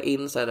vi spelar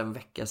in så är det en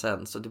vecka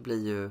sedan, så det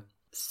blir ju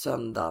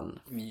söndagen.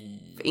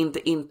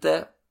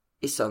 Inte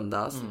i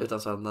söndags,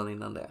 utan söndagen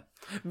innan det.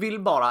 Vill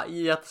bara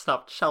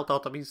jättesnabbt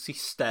shoutouta min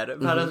syster,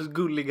 världens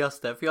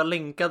gulligaste, för jag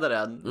länkade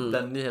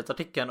den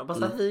nyhetsartikeln och bara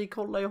så hej,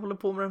 kolla, jag håller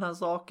på med den här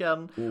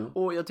saken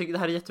och jag tycker det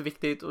här är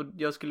jätteviktigt och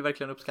jag skulle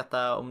verkligen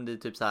uppskatta om ni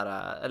typ så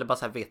här, eller bara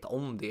så här veta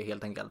om det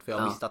helt enkelt, för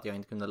jag visste att jag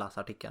inte kunde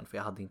läsa artikeln för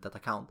jag hade inte ett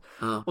account.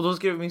 Och då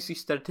skrev min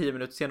syster 10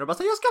 minuter senare och bara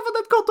så här, jag skaffade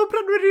ett konto och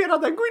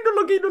prenumererade, gå in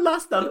och logga in och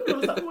läs den. Och jag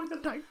var så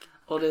här, tack.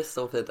 Och det är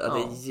så fint att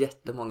det är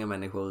jättemånga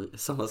människor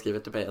som har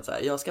skrivit till mig att så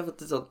här, jag har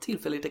skaffat ett sånt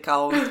tillfälligt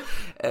account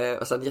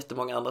och sen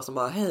jättemånga andra som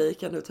bara, hej,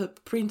 kan du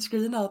typ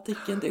printscreena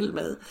artikeln till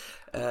mig?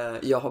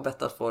 Jag har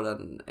bett att få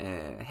den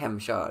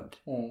hemkörd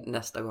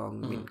nästa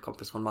gång min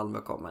kompis från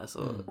Malmö kommer, så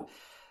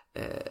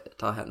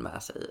tar hen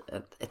med sig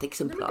ett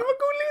exemplar. Det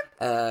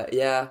var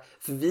gulligt!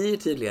 För vi är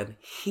tydligen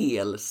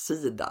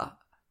helsida.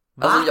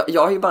 Alltså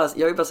jag har ju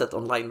bara sett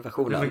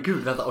online-versionen. Men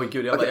gud,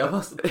 vänta, jag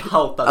måste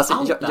pauta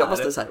alltså, jag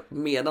måste så här,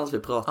 medans vi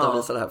pratar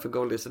visa det här för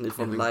Goldie så ni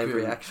får en live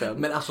reaction.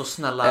 Men alltså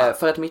snälla,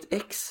 för att mitt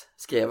ex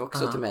skrev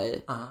också till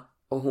mig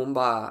och hon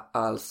bara,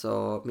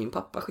 alltså min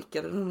pappa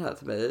skickade den här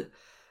till mig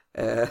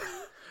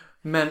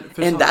Men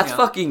and that's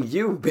fucking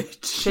you,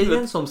 bitch.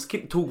 Tjejen som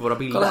tog våra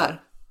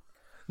bilder.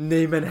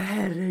 Nej men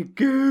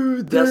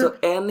herregud. Det är alltså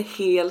en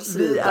hel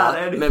sida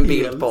med en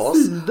bild på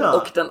oss.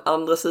 Och den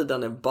andra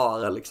sidan är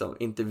bara liksom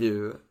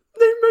intervju.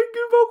 Nej men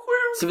gud vad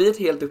sjukt. Så vi är ett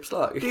helt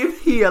uppslag. Det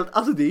är helt,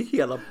 alltså det är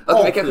hela.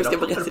 Okej,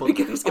 vi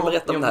kanske ska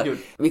berätta om det här.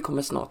 Vi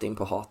kommer snart in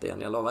på hat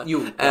igen, jag lovar.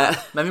 Jo,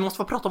 men vi måste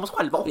få prata om oss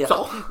själva också.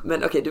 Ja.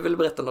 Men okej, du vill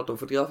berätta något om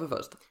fotografen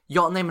först.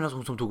 Ja, nej men alltså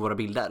hon som tog våra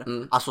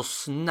bilder. Alltså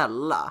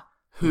snälla,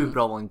 hur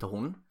bra var inte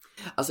hon?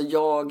 Alltså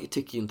jag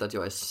tycker ju inte att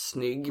jag är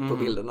snygg på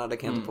bilderna, det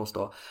kan jag inte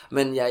påstå.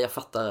 Men jag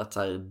fattar att så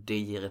här, det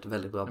ger ett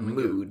väldigt bra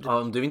mood.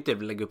 Ja, om du inte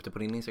vill lägga upp det på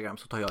din Instagram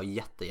så tar jag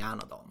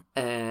jättegärna dem.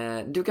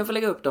 Du kan få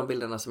lägga upp de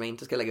bilderna som jag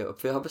inte ska lägga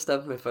upp. För jag har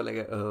bestämt mig för att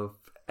lägga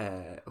upp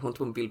hon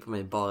tog en bild på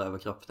mig bara över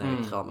kroppen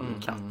när jag kramade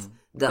min katt.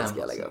 Den ska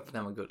jag lägga upp.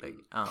 Den var gullig.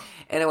 Ja.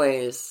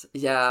 Anyways,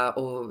 ja,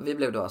 och vi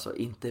blev då alltså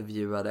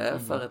intervjuade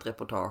för ett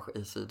reportage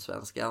i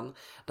Sydsvenskan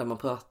där man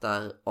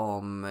pratar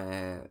om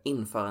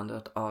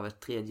införandet av ett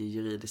tredje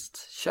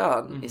juridiskt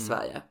kön i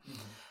Sverige.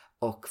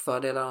 Och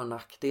fördelar och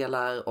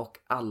nackdelar, och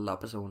alla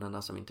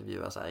personerna som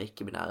intervjuas är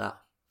icke-binära.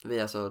 Vi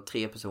är alltså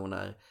 3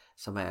 personer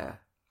som är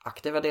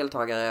aktiva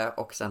deltagare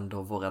och sen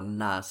då våra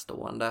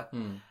närstående.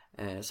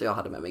 Så jag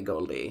hade med mig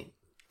Goldie,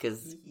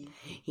 'cause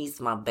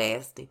he's my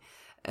bestie.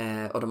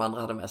 Och de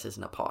andra hade med sig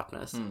sina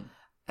partners.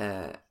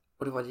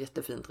 Och det var ett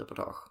jättefint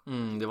reportage.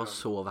 Det var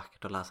så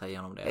vackert att läsa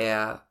igenom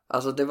det.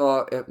 Alltså det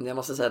var, jag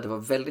måste säga att det var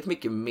väldigt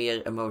mycket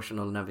mer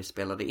emotional när vi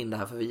spelade in det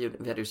här. För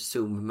vi hade ju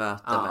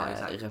Zoom-möte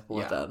med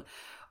reportern.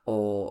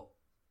 Och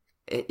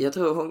jag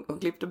tror hon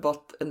klippte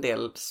bort en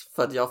del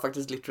för att jag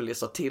faktiskt literally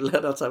sa till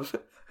henne att så här,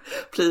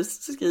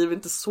 please skriv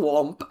inte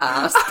swamp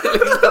ass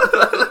till exempel.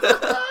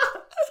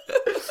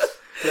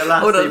 Jag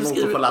läste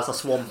emot att få läsa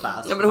swamp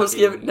ass. Ja, men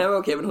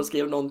hon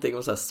skrev någonting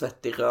om så här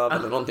svettig röv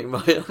eller någonting i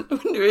början.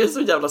 Nu är jag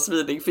så jävla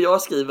svidig, för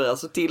jag skriver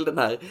alltså till den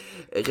här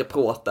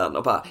reportern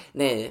och bara,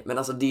 nej men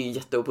alltså det är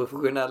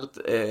jätteoprofessionellt.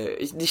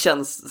 Det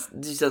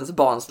känns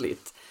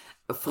barnsligt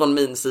från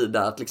min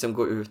sida att liksom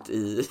gå ut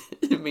i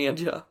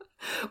media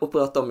och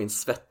prata om min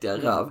svettiga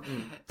röv.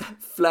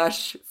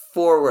 Flash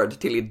forward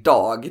till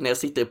idag när jag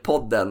sitter i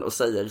podden och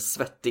säger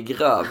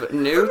svettig röv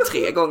nu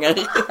 3 gånger.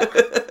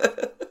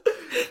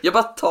 Jag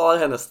bara tar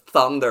hennes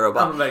thunder och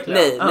bara,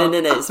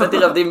 nej,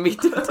 svettig röv, det är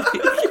mitt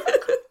uttryck.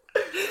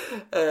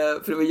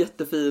 För det var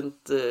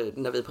jättefint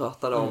när vi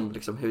pratade om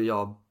liksom, hur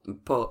jag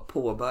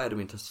påbörjade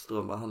min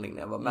testosteronbehandling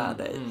när jag var med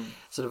dig.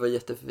 Så det var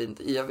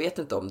jättefint. Jag vet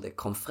inte om det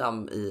kom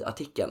fram i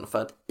artikeln,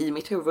 för att i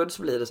mitt huvud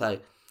så blir det så här,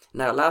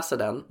 när jag läser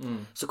den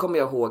så kommer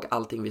jag ihåg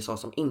allting vi sa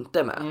som inte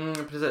är med.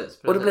 Precis.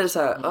 Och då blir det så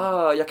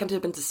här, jag kan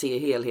typ inte se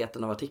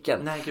helheten av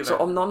artikeln. Nej, så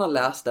om någon har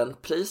läst den,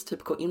 please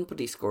typ gå in på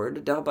Discord.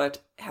 Det har börjat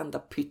hända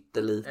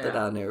pyttelite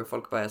där nu.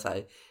 Folk börjar så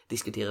här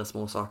diskutera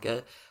små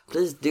saker.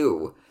 Please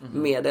do.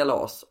 Meddela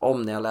oss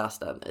om ni har läst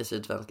den i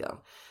Sydsvenskan.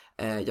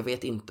 Jag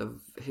vet inte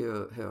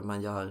hur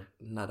man gör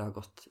när det har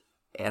gått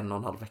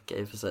 1,5 vecka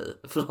i och för sig.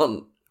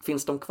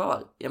 Finns de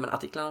kvar? Ja, men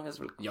artiklarna finns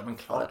väl. Ja, men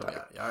klart de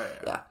gör.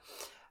 Ja.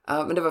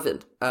 Men det var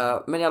fint.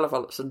 Men i alla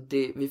fall, så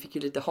vi fick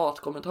ju lite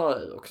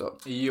hatkommentarer också.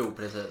 Jo,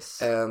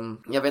 precis.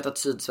 Jag vet att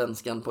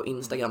Sydsvenskan på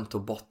Instagram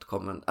tog bort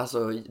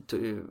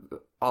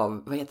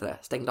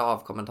stängde av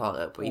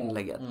kommentarer på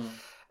inlägget.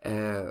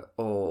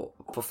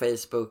 Och på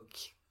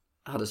Facebook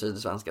hade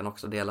Sydsvenskan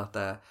också delat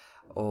det.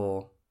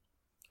 Och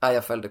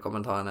jag följde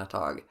kommentarerna ett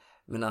tag.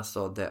 Men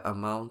alltså the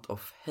amount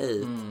of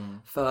hate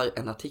för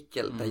en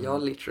artikel där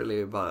jag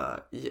literally bara,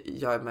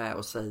 jag är med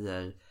och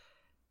säger,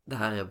 det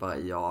här är bara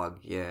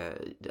jag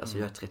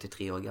är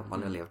 33 år gammal,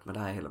 jag har levt med det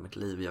här hela mitt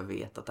liv, jag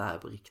vet att det här är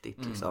på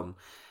riktigt liksom,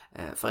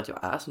 för att jag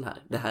är sån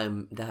här, det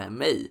här är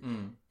mig,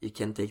 you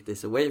can't take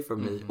this away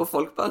from me. Och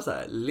folk bara så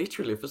här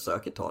literally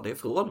försöker ta det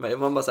ifrån mig, och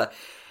man bara så här,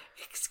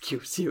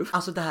 excuse you.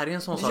 Alltså det här är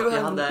en sån sak,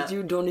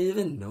 you don't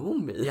even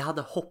know me. Jag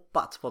hade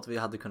hoppats på att vi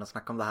hade kunnat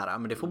snacka om det här,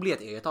 men det får bli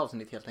ett eget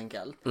avsnitt helt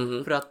enkelt.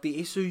 För att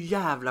det är så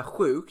jävla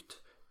sjukt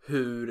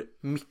hur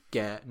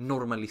mycket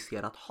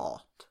normaliserat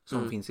hat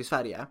som finns i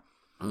Sverige.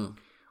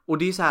 Och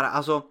det är så här,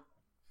 alltså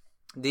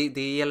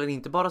det gäller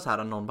inte bara så här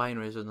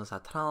non-binaries utan så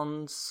här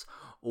trans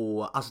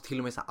och alltså till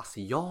och med så här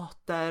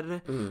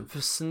asiater. För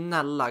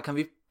snälla, kan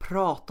vi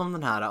prata om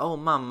den här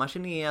mamma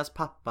kines,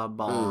 pappa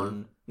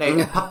barn.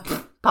 Nej,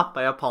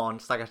 pappa japan,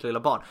 stackars lilla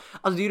barn.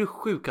 Alltså det är det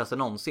sjukaste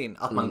någonsin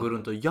att man går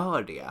runt och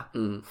gör det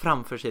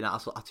framför sina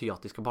alltså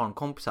asiatiska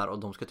barnkompisar, och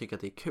de ska tycka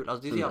att det är kul.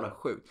 Alltså det är så jävla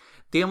sjukt.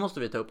 Det måste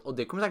vi ta upp, och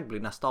det kommer säkert bli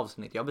nästa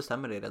avsnitt. Jag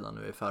bestämmer det redan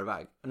nu i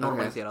förväg.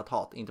 Normaliserat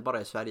hat, inte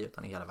bara i Sverige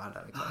utan i hela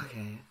världen liksom.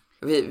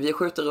 Vi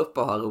skjuter upp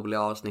och har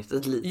roliga avsnitt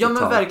ett litet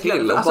tag verkligen.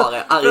 Till och alltså,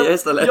 bara arga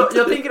istället.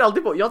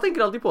 Jag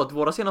tänker alltid på att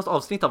våra senaste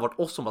avsnitt har varit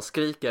oss som bara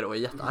skriker och är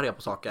jättearga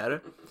på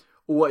saker.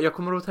 Och jag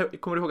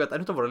kommer ihåg att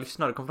en av våra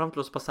lyssnare kom fram till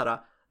oss och bara såhär,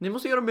 Ni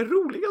måste göra mer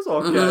roliga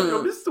saker.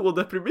 Jag blir så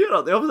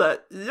deprimerad. Jag blir såhär,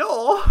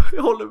 ja,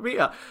 jag håller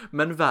med.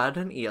 Men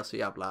världen är så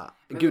jävla...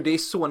 Gud, det är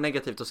så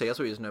negativt att säga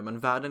så just nu. Men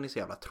världen är så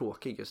jävla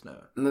tråkig just nu.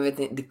 Men vet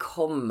ni, det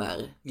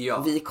kommer.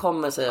 Ja. Vi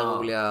kommer säga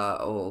roliga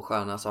och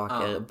sköna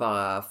saker.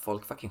 Bara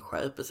folk fucking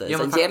skärper sig.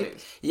 Så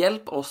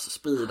hjälp oss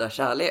sprida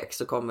kärlek.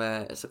 Så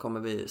kommer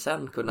vi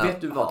sen kunna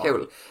ha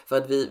kul. För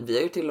att vi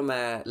har ju till och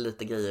med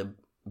lite grejer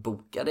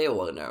bokade i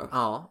år nu.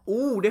 Ja.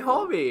 Det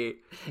har vi.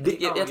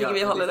 Jag tycker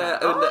vi håller det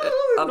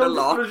under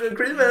lag.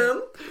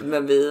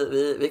 Men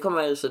vi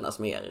kommer synas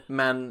mer.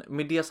 Men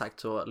med det sagt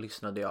så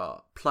lyssnade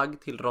jag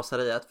plugg till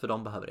Rosariet, för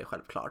de behöver det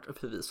självklart.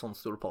 För vi är sån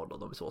stor podd och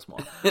de är så små.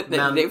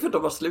 Men... det är för att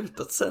de har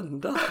slutat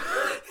sända.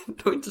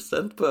 De har inte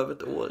sänt på över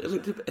ett år. Eller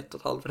typ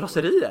 1,5 år.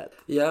 Rosariet?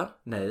 Ja.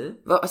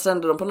 Nej.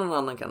 Sänder de på någon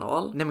annan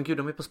kanal? Nej men gud,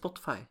 de är på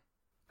Spotify.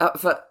 Ja,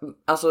 för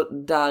alltså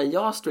där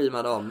jag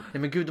streamar dem.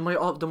 Nej men gud,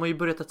 de har ju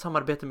börjat ett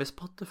samarbete med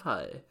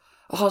Spotify.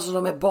 Jaha, så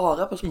de är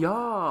bara på Spotify?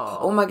 Ja.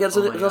 Oh my god,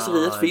 så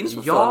Rosariet finns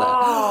fortfarande?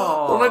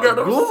 Ja. Oh my god,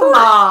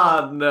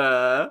 man.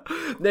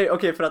 Nej,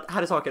 okej, för att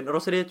här är saken.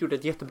 Rosariet gjorde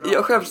ett jättebra...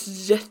 Jag skäms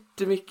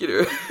jättemycket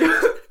nu.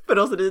 För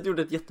Rosariet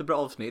gjorde ett jättebra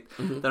avsnitt.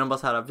 Där de bara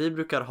så här, vi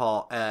brukar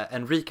ha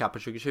en recap på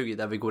 2020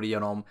 där vi går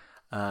igenom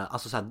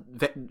alltså så här,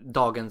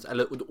 dagens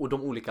eller och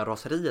de olika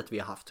raseriet vi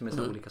har haft, som är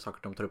så olika saker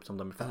de tar upp som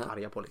de är fett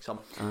arga på liksom.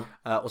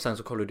 Och sen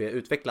så kollar det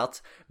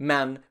utvecklats,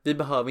 men vi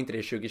behöver inte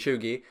det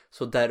 2020,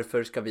 så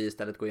därför ska vi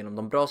istället gå igenom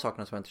de bra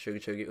sakerna som hände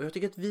 2020, och jag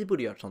tycker att vi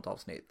borde göra ett sånt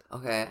avsnitt.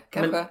 Okej,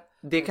 kanske. Men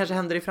det kanske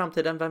händer i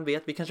framtiden, vem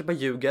vet? Vi kanske bara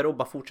ljuger och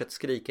bara fortsätter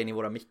skrika in i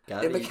våra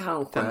mickar i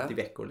 50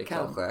 veckor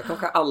liksom.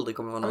 Kanske aldrig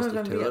kommer vara någon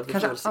struktur.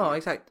 Kanske, ja,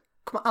 exakt.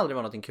 Kommer aldrig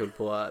vara något kul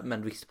på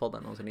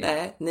Menvist-podden någonsin.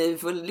 Nej, ni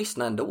får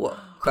lyssna ändå.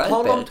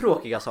 Tal om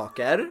tråkiga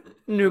saker.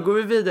 Nu går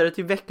vi vidare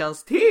till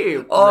veckans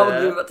tips.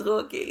 Gud vad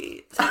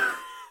tråkigt.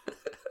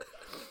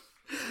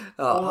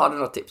 Har du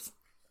något tips?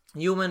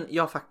 Jo, men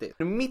ja, faktiskt.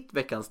 Mitt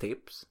veckans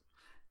tips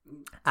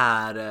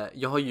är,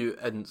 jag har ju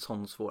en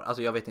sån svår,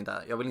 alltså jag vet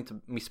inte, jag vill inte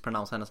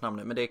misspronouncera hennes namn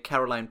nu, men det är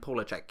Caroline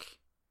Polachek.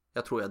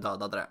 Jag tror jag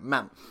dödade det,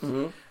 men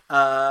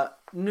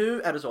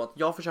nu är det så att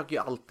jag försöker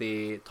ju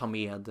alltid ta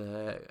med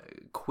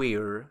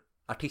queer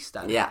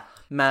artister. Yeah.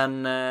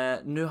 Men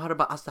nu har det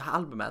bara, alltså det här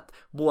albumet,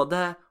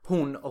 både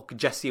hon och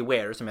Jessie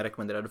Ware som jag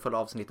rekommenderade förra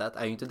avsnittet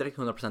är ju inte direkt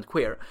 100%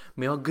 queer,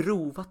 men jag har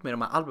grovat med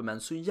de här albumen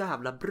så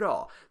jävla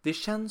bra. Det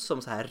känns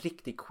som så här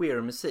riktig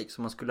queer musik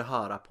som man skulle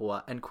höra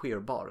på en queer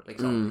bar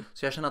liksom.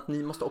 Så jag känner att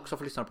ni måste också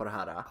få lyssna på det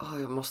här.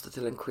 Jag måste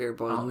till en queer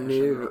bar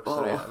nu.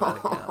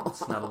 Verkligen,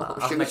 snälla.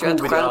 Alltså,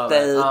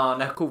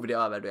 när covid är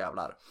över, då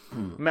jävlar.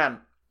 Men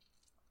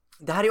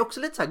det här är också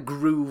lite så här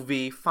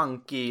groovy,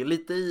 funky,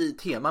 lite i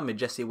tema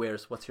med Jessie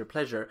Ware's What's Your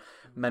Pleasure.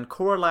 Men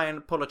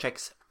Caroline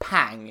Polacheks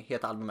Pang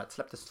heter albumet,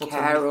 släpptes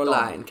 2019.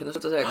 Caroline, kan du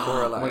sluta säga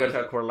Caroline? Oh my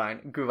God, Caroline,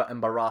 gud vad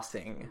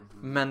embarrassing.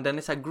 Men den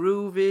är så här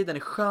groovy, den är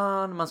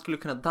skön, man skulle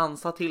kunna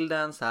dansa till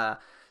den, så här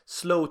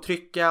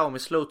slow-trycka. Och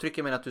med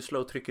slow-trycka menar att du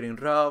slow-trycker din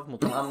röv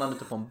mot någon annan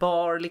ute på en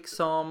bar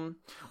liksom.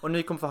 Och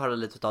ni kommer få höra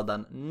lite av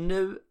den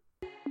nu.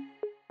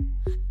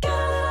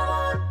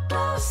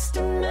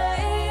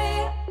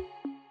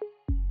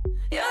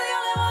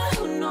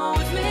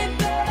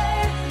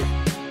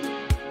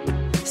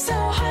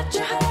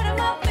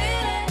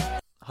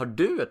 Har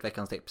du ett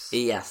veckans tips?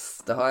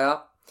 Yes, det har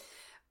jag.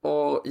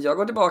 Och jag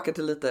går tillbaka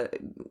till lite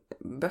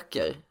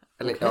böcker.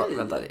 Eller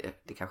vänta,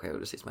 det kanske jag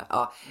gjorde sist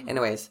med.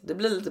 Anyways, det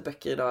blir lite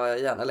böcker idag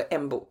igen. Eller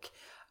en bok.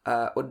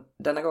 Och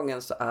denna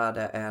gången så är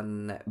det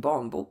en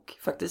barnbok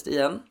faktiskt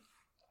igen.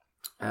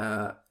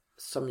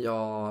 Som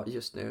jag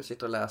just nu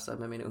sitter och läser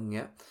med min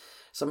unge.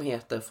 Som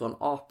heter Från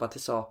apa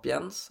till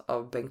sapiens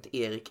av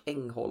Bengt-Erik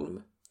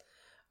Engholm.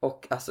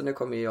 Och alltså nu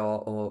kommer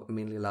jag och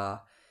min lilla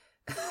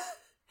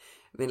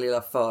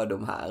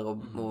fördom här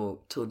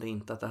och trodde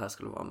inte att det här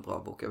skulle vara en bra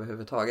bok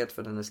överhuvudtaget,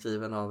 för den är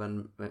skriven av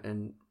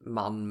en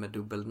man med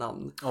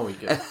dubbelnamn.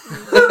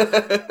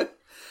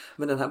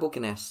 Men den här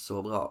boken är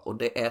så bra och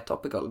det är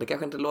topical. Det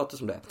kanske inte låter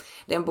som det.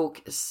 Det är en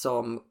bok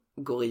som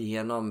går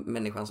igenom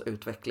människans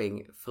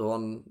utveckling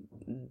från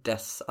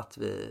dess att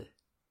vi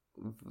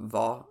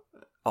var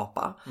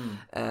apa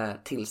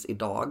tills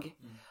idag.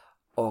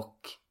 Och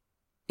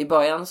i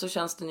början så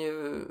känns den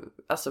ju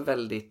alltså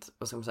väldigt,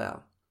 vad ska man säga,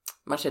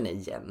 man känner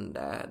igen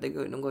det.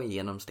 De går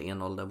igenom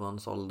stenålder,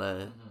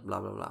 bronsålder,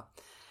 bla bla bla.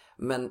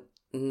 Men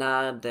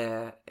när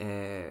det,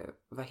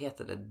 vad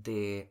heter det?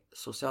 Det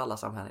sociala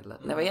samhället.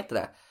 Nej, vad heter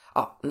det?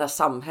 Ja, när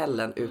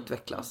samhällen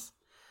utvecklas.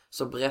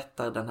 Så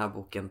berättar den här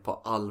boken på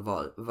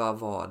allvar, vad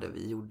var det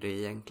vi gjorde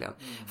egentligen.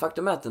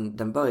 Faktum är att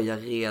den börjar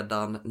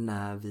redan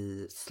när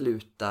vi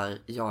slutar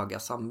jaga,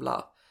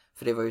 samla.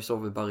 För det var ju så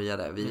vi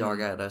började. Vi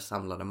jagade,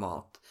 samlade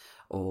mat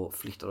och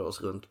flyttade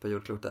oss runt på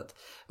jordklotet.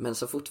 Men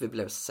så fort vi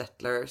blev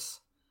settlers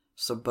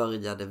så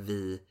började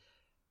vi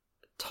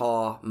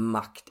ta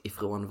makt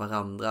ifrån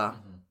varandra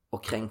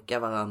och kränka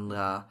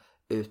varandra,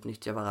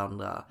 utnyttja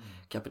varandra.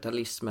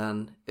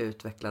 Kapitalismen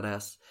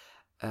utvecklades.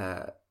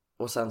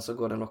 Och sen så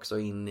går den också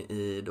in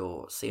i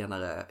då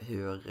senare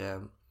hur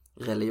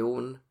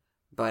religion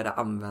började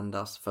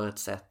användas för ett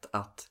sätt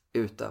att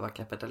utöva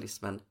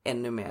kapitalismen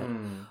ännu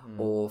mer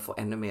och få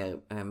ännu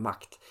mer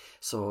makt.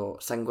 Så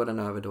sen går den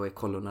över då i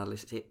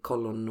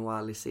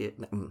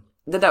kolonialisering.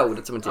 Det där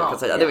ordet som inte jag kan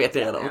säga, det vet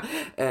jag redan.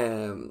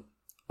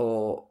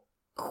 Och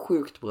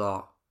sjukt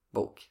bra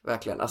bok,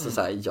 verkligen. Alltså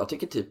så här, jag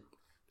tycker typ,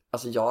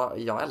 alltså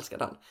jag älskar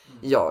den.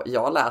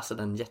 Jag läser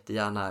den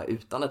jättegärna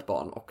utan ett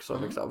barn också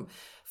liksom.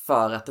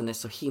 För att den är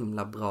så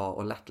himla bra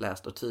och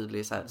lättläst och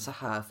tydlig. Så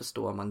här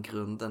förstår man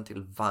grunden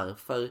till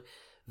varför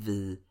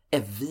vi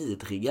är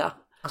vidriga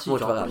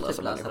mot varandra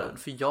som människor. Den,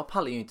 för jag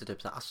pallar ju inte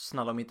typ såhär, alltså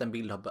snälla om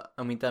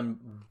inte en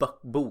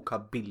bok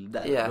har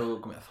bilder, då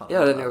kommer jag fan.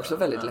 Ja, den är också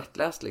väldigt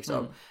lättläst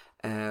liksom.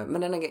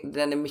 Men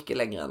den är mycket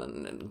längre än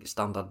en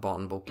standard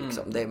barnbok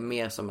liksom. Det är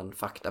mer som en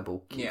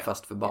faktabok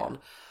fast för barn.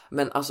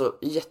 Men alltså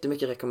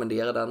jättemycket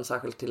rekommenderar den,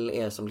 särskilt till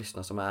er som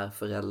lyssnar som är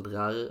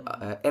föräldrar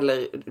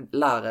eller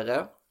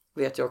lärare.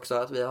 Vet jag också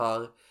att vi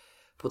har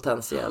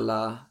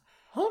potentiella.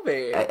 Har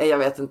vi? Jag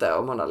vet inte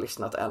om hon har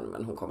lyssnat än,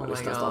 men hon kommer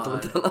lyssna snart om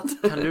inte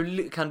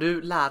annat. Kan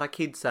du lära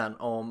kidsen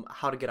om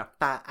how to get a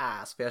fat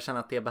ass? För jag känner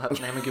att det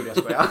behövs. Nej men gud, jag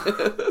skojar.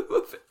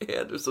 Varför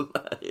är du så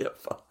nära? Jag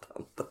fattar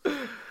inte.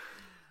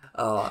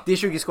 Det är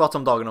 20 squats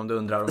om dagen om du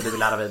undrar om du vill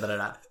lära vidare det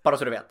där. Bara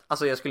så du vet.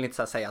 Alltså jag skulle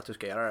inte säga att du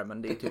ska göra det,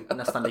 men det är typ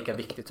nästan lika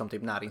viktigt som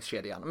typ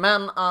näringskedjan.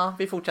 Men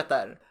vi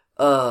fortsätter.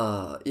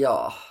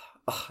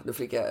 Då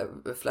fick jag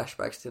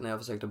flashbacks till när jag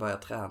försökte börja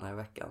träna i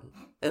veckan.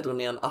 Jag drog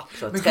ner en app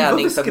så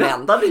träning för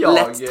män.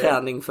 Lätt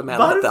träning för män.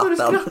 Varför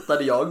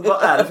skrattade jag?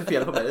 Vad är det för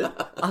fel på mig?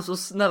 Alltså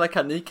snälla,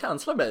 kan ni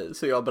cancella mig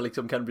så jag bara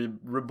liksom kan bli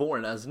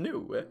reborn as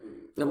new?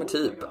 Ja men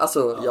typ,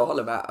 alltså jag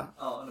håller med.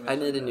 I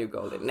need a new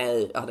goalie.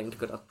 Nej, jag hade inte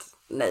kunnat.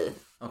 Nej.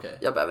 Okay.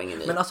 Jag behöver ingen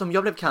ny. Men alltså om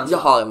jag blev cancellad.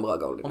 Jag har en bra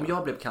goalie. Om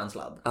jag blev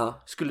cancellad,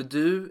 skulle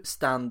du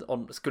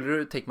skulle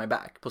du take my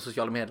back på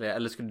sociala medier,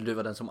 eller skulle du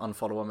vara den som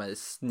unfollowar mig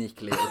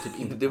sneakily och typ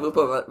inte? Det beror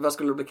på vad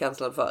skulle du bli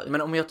cancellad för?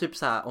 Men om jag typ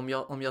så här,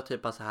 om jag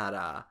typ så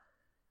här.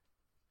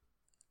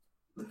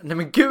 Nej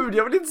men gud,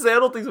 jag vill inte säga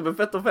någonting som är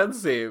fett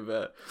offensiv.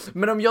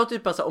 Men om jag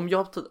typ alltså,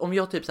 om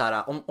jag typ så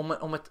här,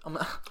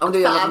 om du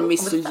gör något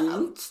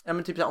misogynt. Ja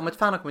men typ så här, om ett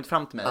fan har kommit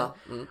fram till mig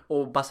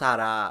och bara så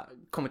här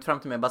kommit fram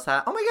till mig och bara så här,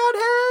 oh my god,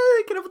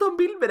 hey, kan jag få ta en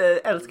bild med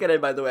dig? Älskar dig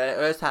by the way.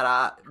 Och jag är så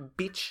här,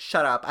 bitch,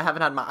 shut up, I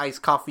haven't had my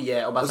iced coffee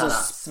yet. Och bara så här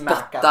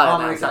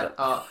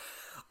smackar.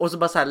 Och så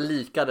bara så här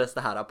likades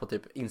det här på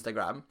typ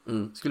Instagram.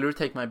 Skulle du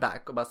take my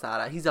back och bara så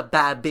här, he's a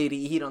bad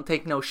bitty, he don't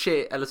take no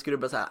shit? Eller skulle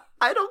du bara så här,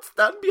 I don't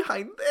stand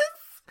behind this?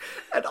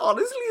 And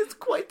honestly it's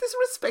quite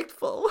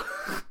disrespectful.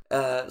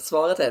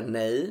 Svaret är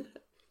nej.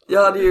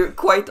 Jag hade ju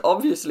quite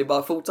obviously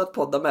bara fortsatt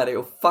podda med dig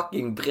och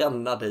fucking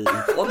bränna dig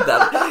i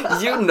podden.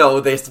 You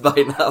know this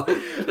by now.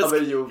 Ja men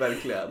jo,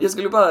 verkligen. Jag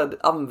skulle bara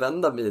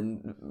använda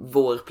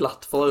vår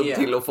plattform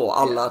till att få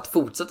alla att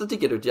fortsätta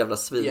tycka du är ett jävla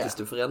svin tills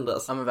du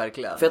förändras. Ja men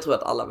verkligen. För jag tror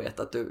att alla vet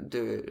att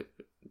du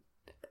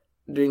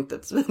är inte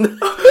ett svin.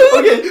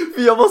 Okej,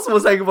 för jag var så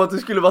säker på att du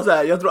skulle vara så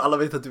här. Jag tror alla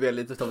vet att du är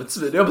lite av ett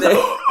svin. Jag bara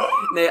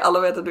nej, alla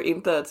vet att du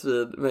inte är ett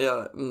svin.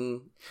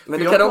 Men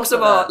du kan också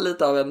vara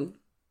lite av en.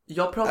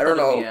 Jag pratade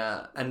med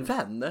en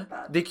vän.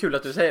 Det är kul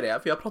att du säger det,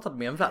 för jag pratade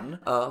med en vän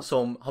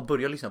som har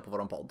börjat lyssna på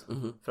våran podd.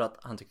 För att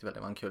han tyckte väl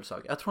det var en kul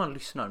sak. Jag tror han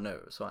lyssnar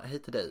nu, så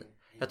hej till dig.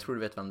 Jag tror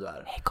du vet vem du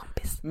är. Hej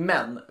kompis.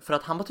 Men för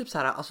att han var typ så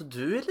här, alltså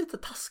du är lite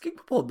taskig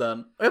på podden.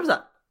 Och jag var så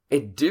här,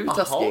 är du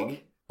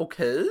taskig?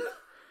 Okej.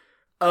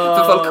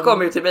 För folk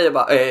kommer ju till mig och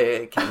bara,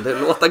 kan du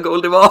låta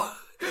Goldie vara?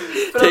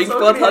 Tänk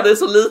på att han är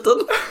så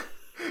liten.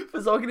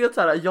 För saken är att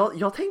så här,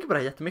 jag tänker på det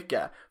här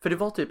jättemycket. För det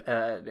var typ,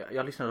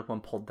 jag lyssnade på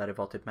en podd där det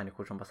var typ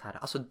människor som bara så här,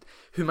 alltså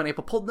hur man är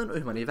på podden och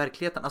hur man är i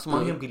verkligheten. Alltså man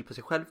har ju en bild på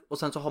sig själv och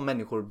sen så har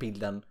människor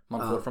bilden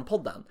man får från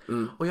podden.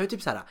 Och jag är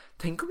typ så här,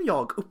 tänk om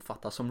jag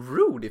uppfattas som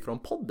rude ifrån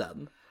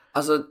podden.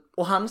 Alltså,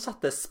 och han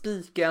satte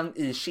spiken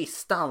i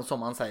kistan som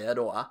man säger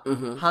då.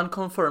 Han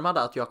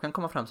confirmade att jag kan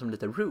komma fram som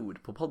lite rude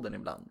på podden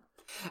ibland.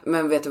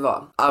 Men vet du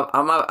vad?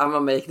 I'm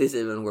make this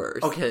even worse.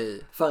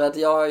 Okej. För att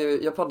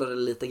jag poddade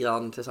lite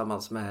grann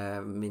tillsammans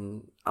med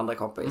min andra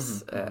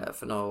kompis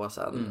för några år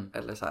sedan.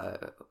 Eller så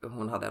här,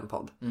 hon hade en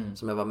podd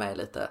som jag var med i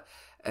lite.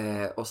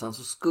 Och sen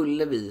så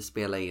skulle vi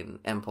spela in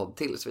en podd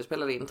till. Så vi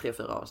spelade in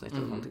 3-4 avsnitt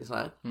eller någonting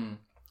sådär.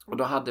 Och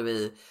då hade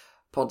vi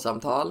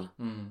poddsamtal.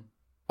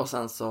 Och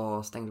sen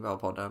så stängde vi av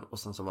podden. Och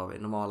sen så var vi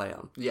normala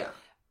igen.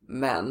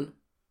 Men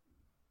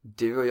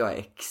du och jag är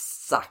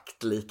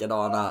exakt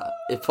likadana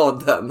i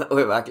podden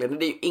och i verkligheten.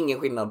 Det är ju ingen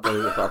skillnad på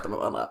hur vi pratar med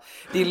varandra.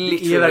 Det är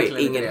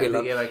literally ingen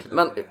skillnad.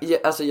 Men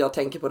alltså, jag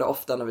tänker på det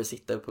ofta när vi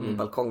sitter på min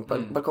balkong.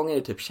 Balkongen är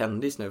ju typ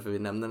kändis nu, för vi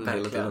nämner den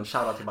hela tiden.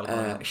 Shoutout till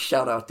balkongen.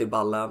 Shoutout till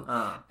ballen.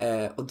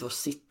 Och då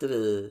sitter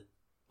vi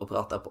och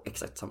pratar på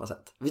exakt samma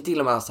sätt. Vi till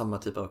och med har samma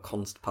typ av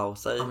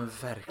konstpauser. Ja men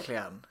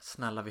verkligen.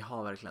 Snälla, vi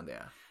har verkligen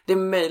det. Det är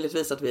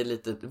möjligtvis att vi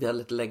har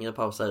lite längre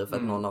pauser för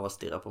att någon av oss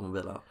stirrar på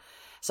mobilen.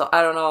 Så I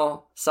don't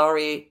know,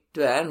 sorry,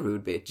 du är en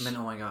rude bitch. Men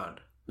oh my god.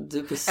 Du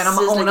är precis and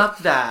I'm own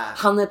up that.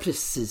 Han är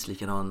precis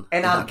likadan.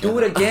 And I'll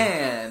do it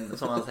again,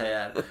 som man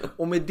säger.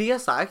 Och med det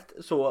sagt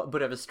så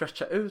börjar vi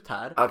stretcha ut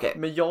här. Okay.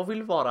 Men jag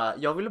vill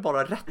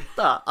bara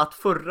rätta att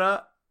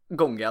förra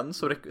gången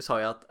så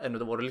sa jag att en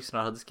av våra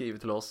lyssnare hade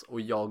skrivit till oss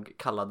och jag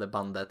kallade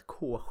bandet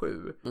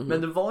K7.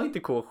 Men det var inte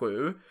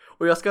K7.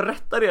 Och jag ska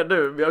rätta det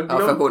nu, men jag har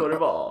glömt vad det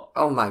var.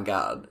 Oh my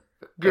god.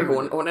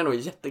 Hon är nog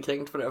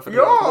jättekränkt för det. För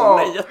ja!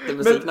 Hon är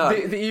jättemusik. Men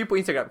det är ju på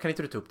Instagram, kan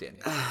inte du ta upp det igen?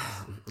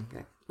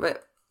 Okay.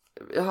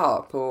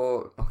 Jaha,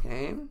 på...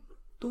 Okej.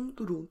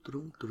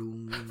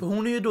 För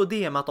hon är ju då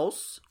DMat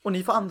oss. Och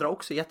ni får andra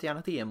också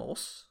jättegärna DMa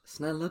oss.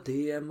 Snälla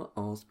DM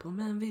oss på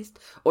men visst.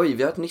 Oj,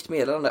 vi har ett nytt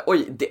meddelande.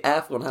 Oj, det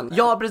är från henne.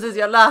 Ja, precis,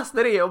 jag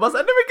läste det och bara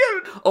såhär, nej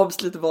men gud.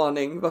 Obslut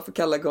varning, varför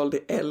kallar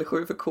Goldie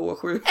L7 för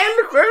K7?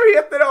 L7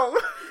 heter de.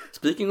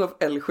 Speaking of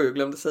L7,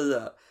 glömde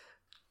säga.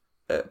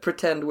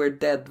 Pretend We're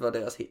Dead var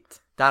deras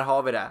hit. Där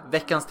har vi det.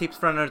 Veckans tips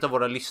från en av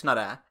våra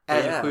lyssnare.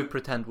 L7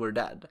 Pretend We're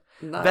Dead.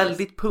 Nice.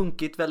 Väldigt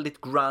punkigt,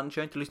 väldigt grunge.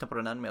 Jag har inte lyssnat på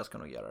den än, men jag ska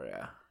nog göra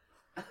det.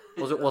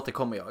 Och så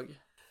återkommer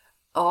jag.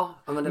 Ja,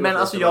 men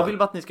alltså jag vill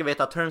bara att ni ska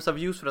veta att terms of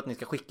use för att ni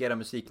ska skicka era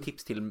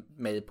musiktips till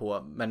mig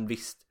på, men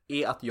visst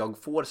är att jag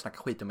får snacka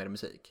skit om er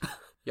musik.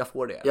 Jag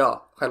får det.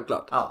 Ja,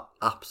 självklart. Ja,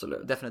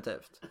 absolut.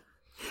 Definitivt.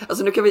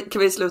 Alltså nu kan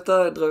vi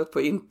sluta dra ut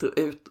på intro,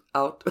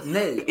 out.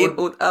 Nej.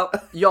 Out.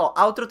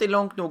 Ja, outrot är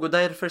långt nog och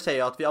därför säger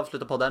jag att vi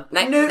avslutar podden.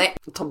 Nej.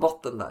 Ta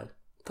bort den där.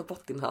 Ta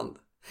bort din hand.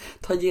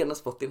 Ta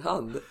genast bort din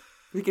hand.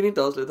 Vi kan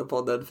inte avsluta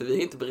podden för vi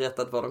har inte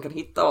berättat var de kan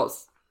hitta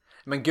oss.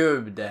 Men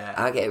gud.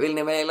 Okej, vill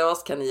ni mejla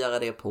oss kan ni göra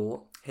det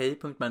på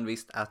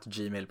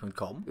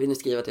hej.menvist@gmail.com. Vill ni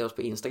skriva till oss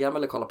på Instagram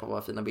eller kolla på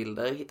våra fina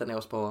bilder hittar ni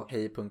oss på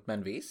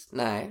hej.menvist.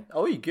 Nej.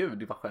 Oj gud,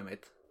 det var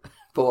skämmigt.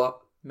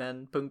 På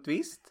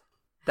men.vist.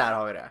 Där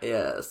har vi det.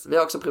 Yes. Vi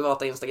har också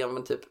privata Instagram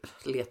men typ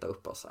leta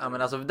upp oss. Ja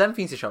men alltså den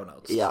finns i show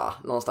notes. Ja,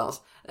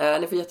 någonstans.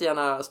 Ni får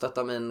jättegärna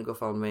stötta min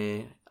GoFundMe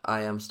I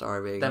am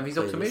starving. Den finns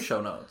också med i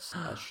show notes.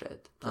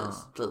 Shit.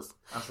 Please.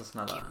 Alltså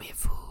snälla. Give me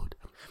food.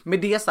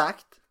 Med det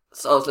sagt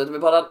så avslutar vi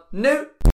bara nu.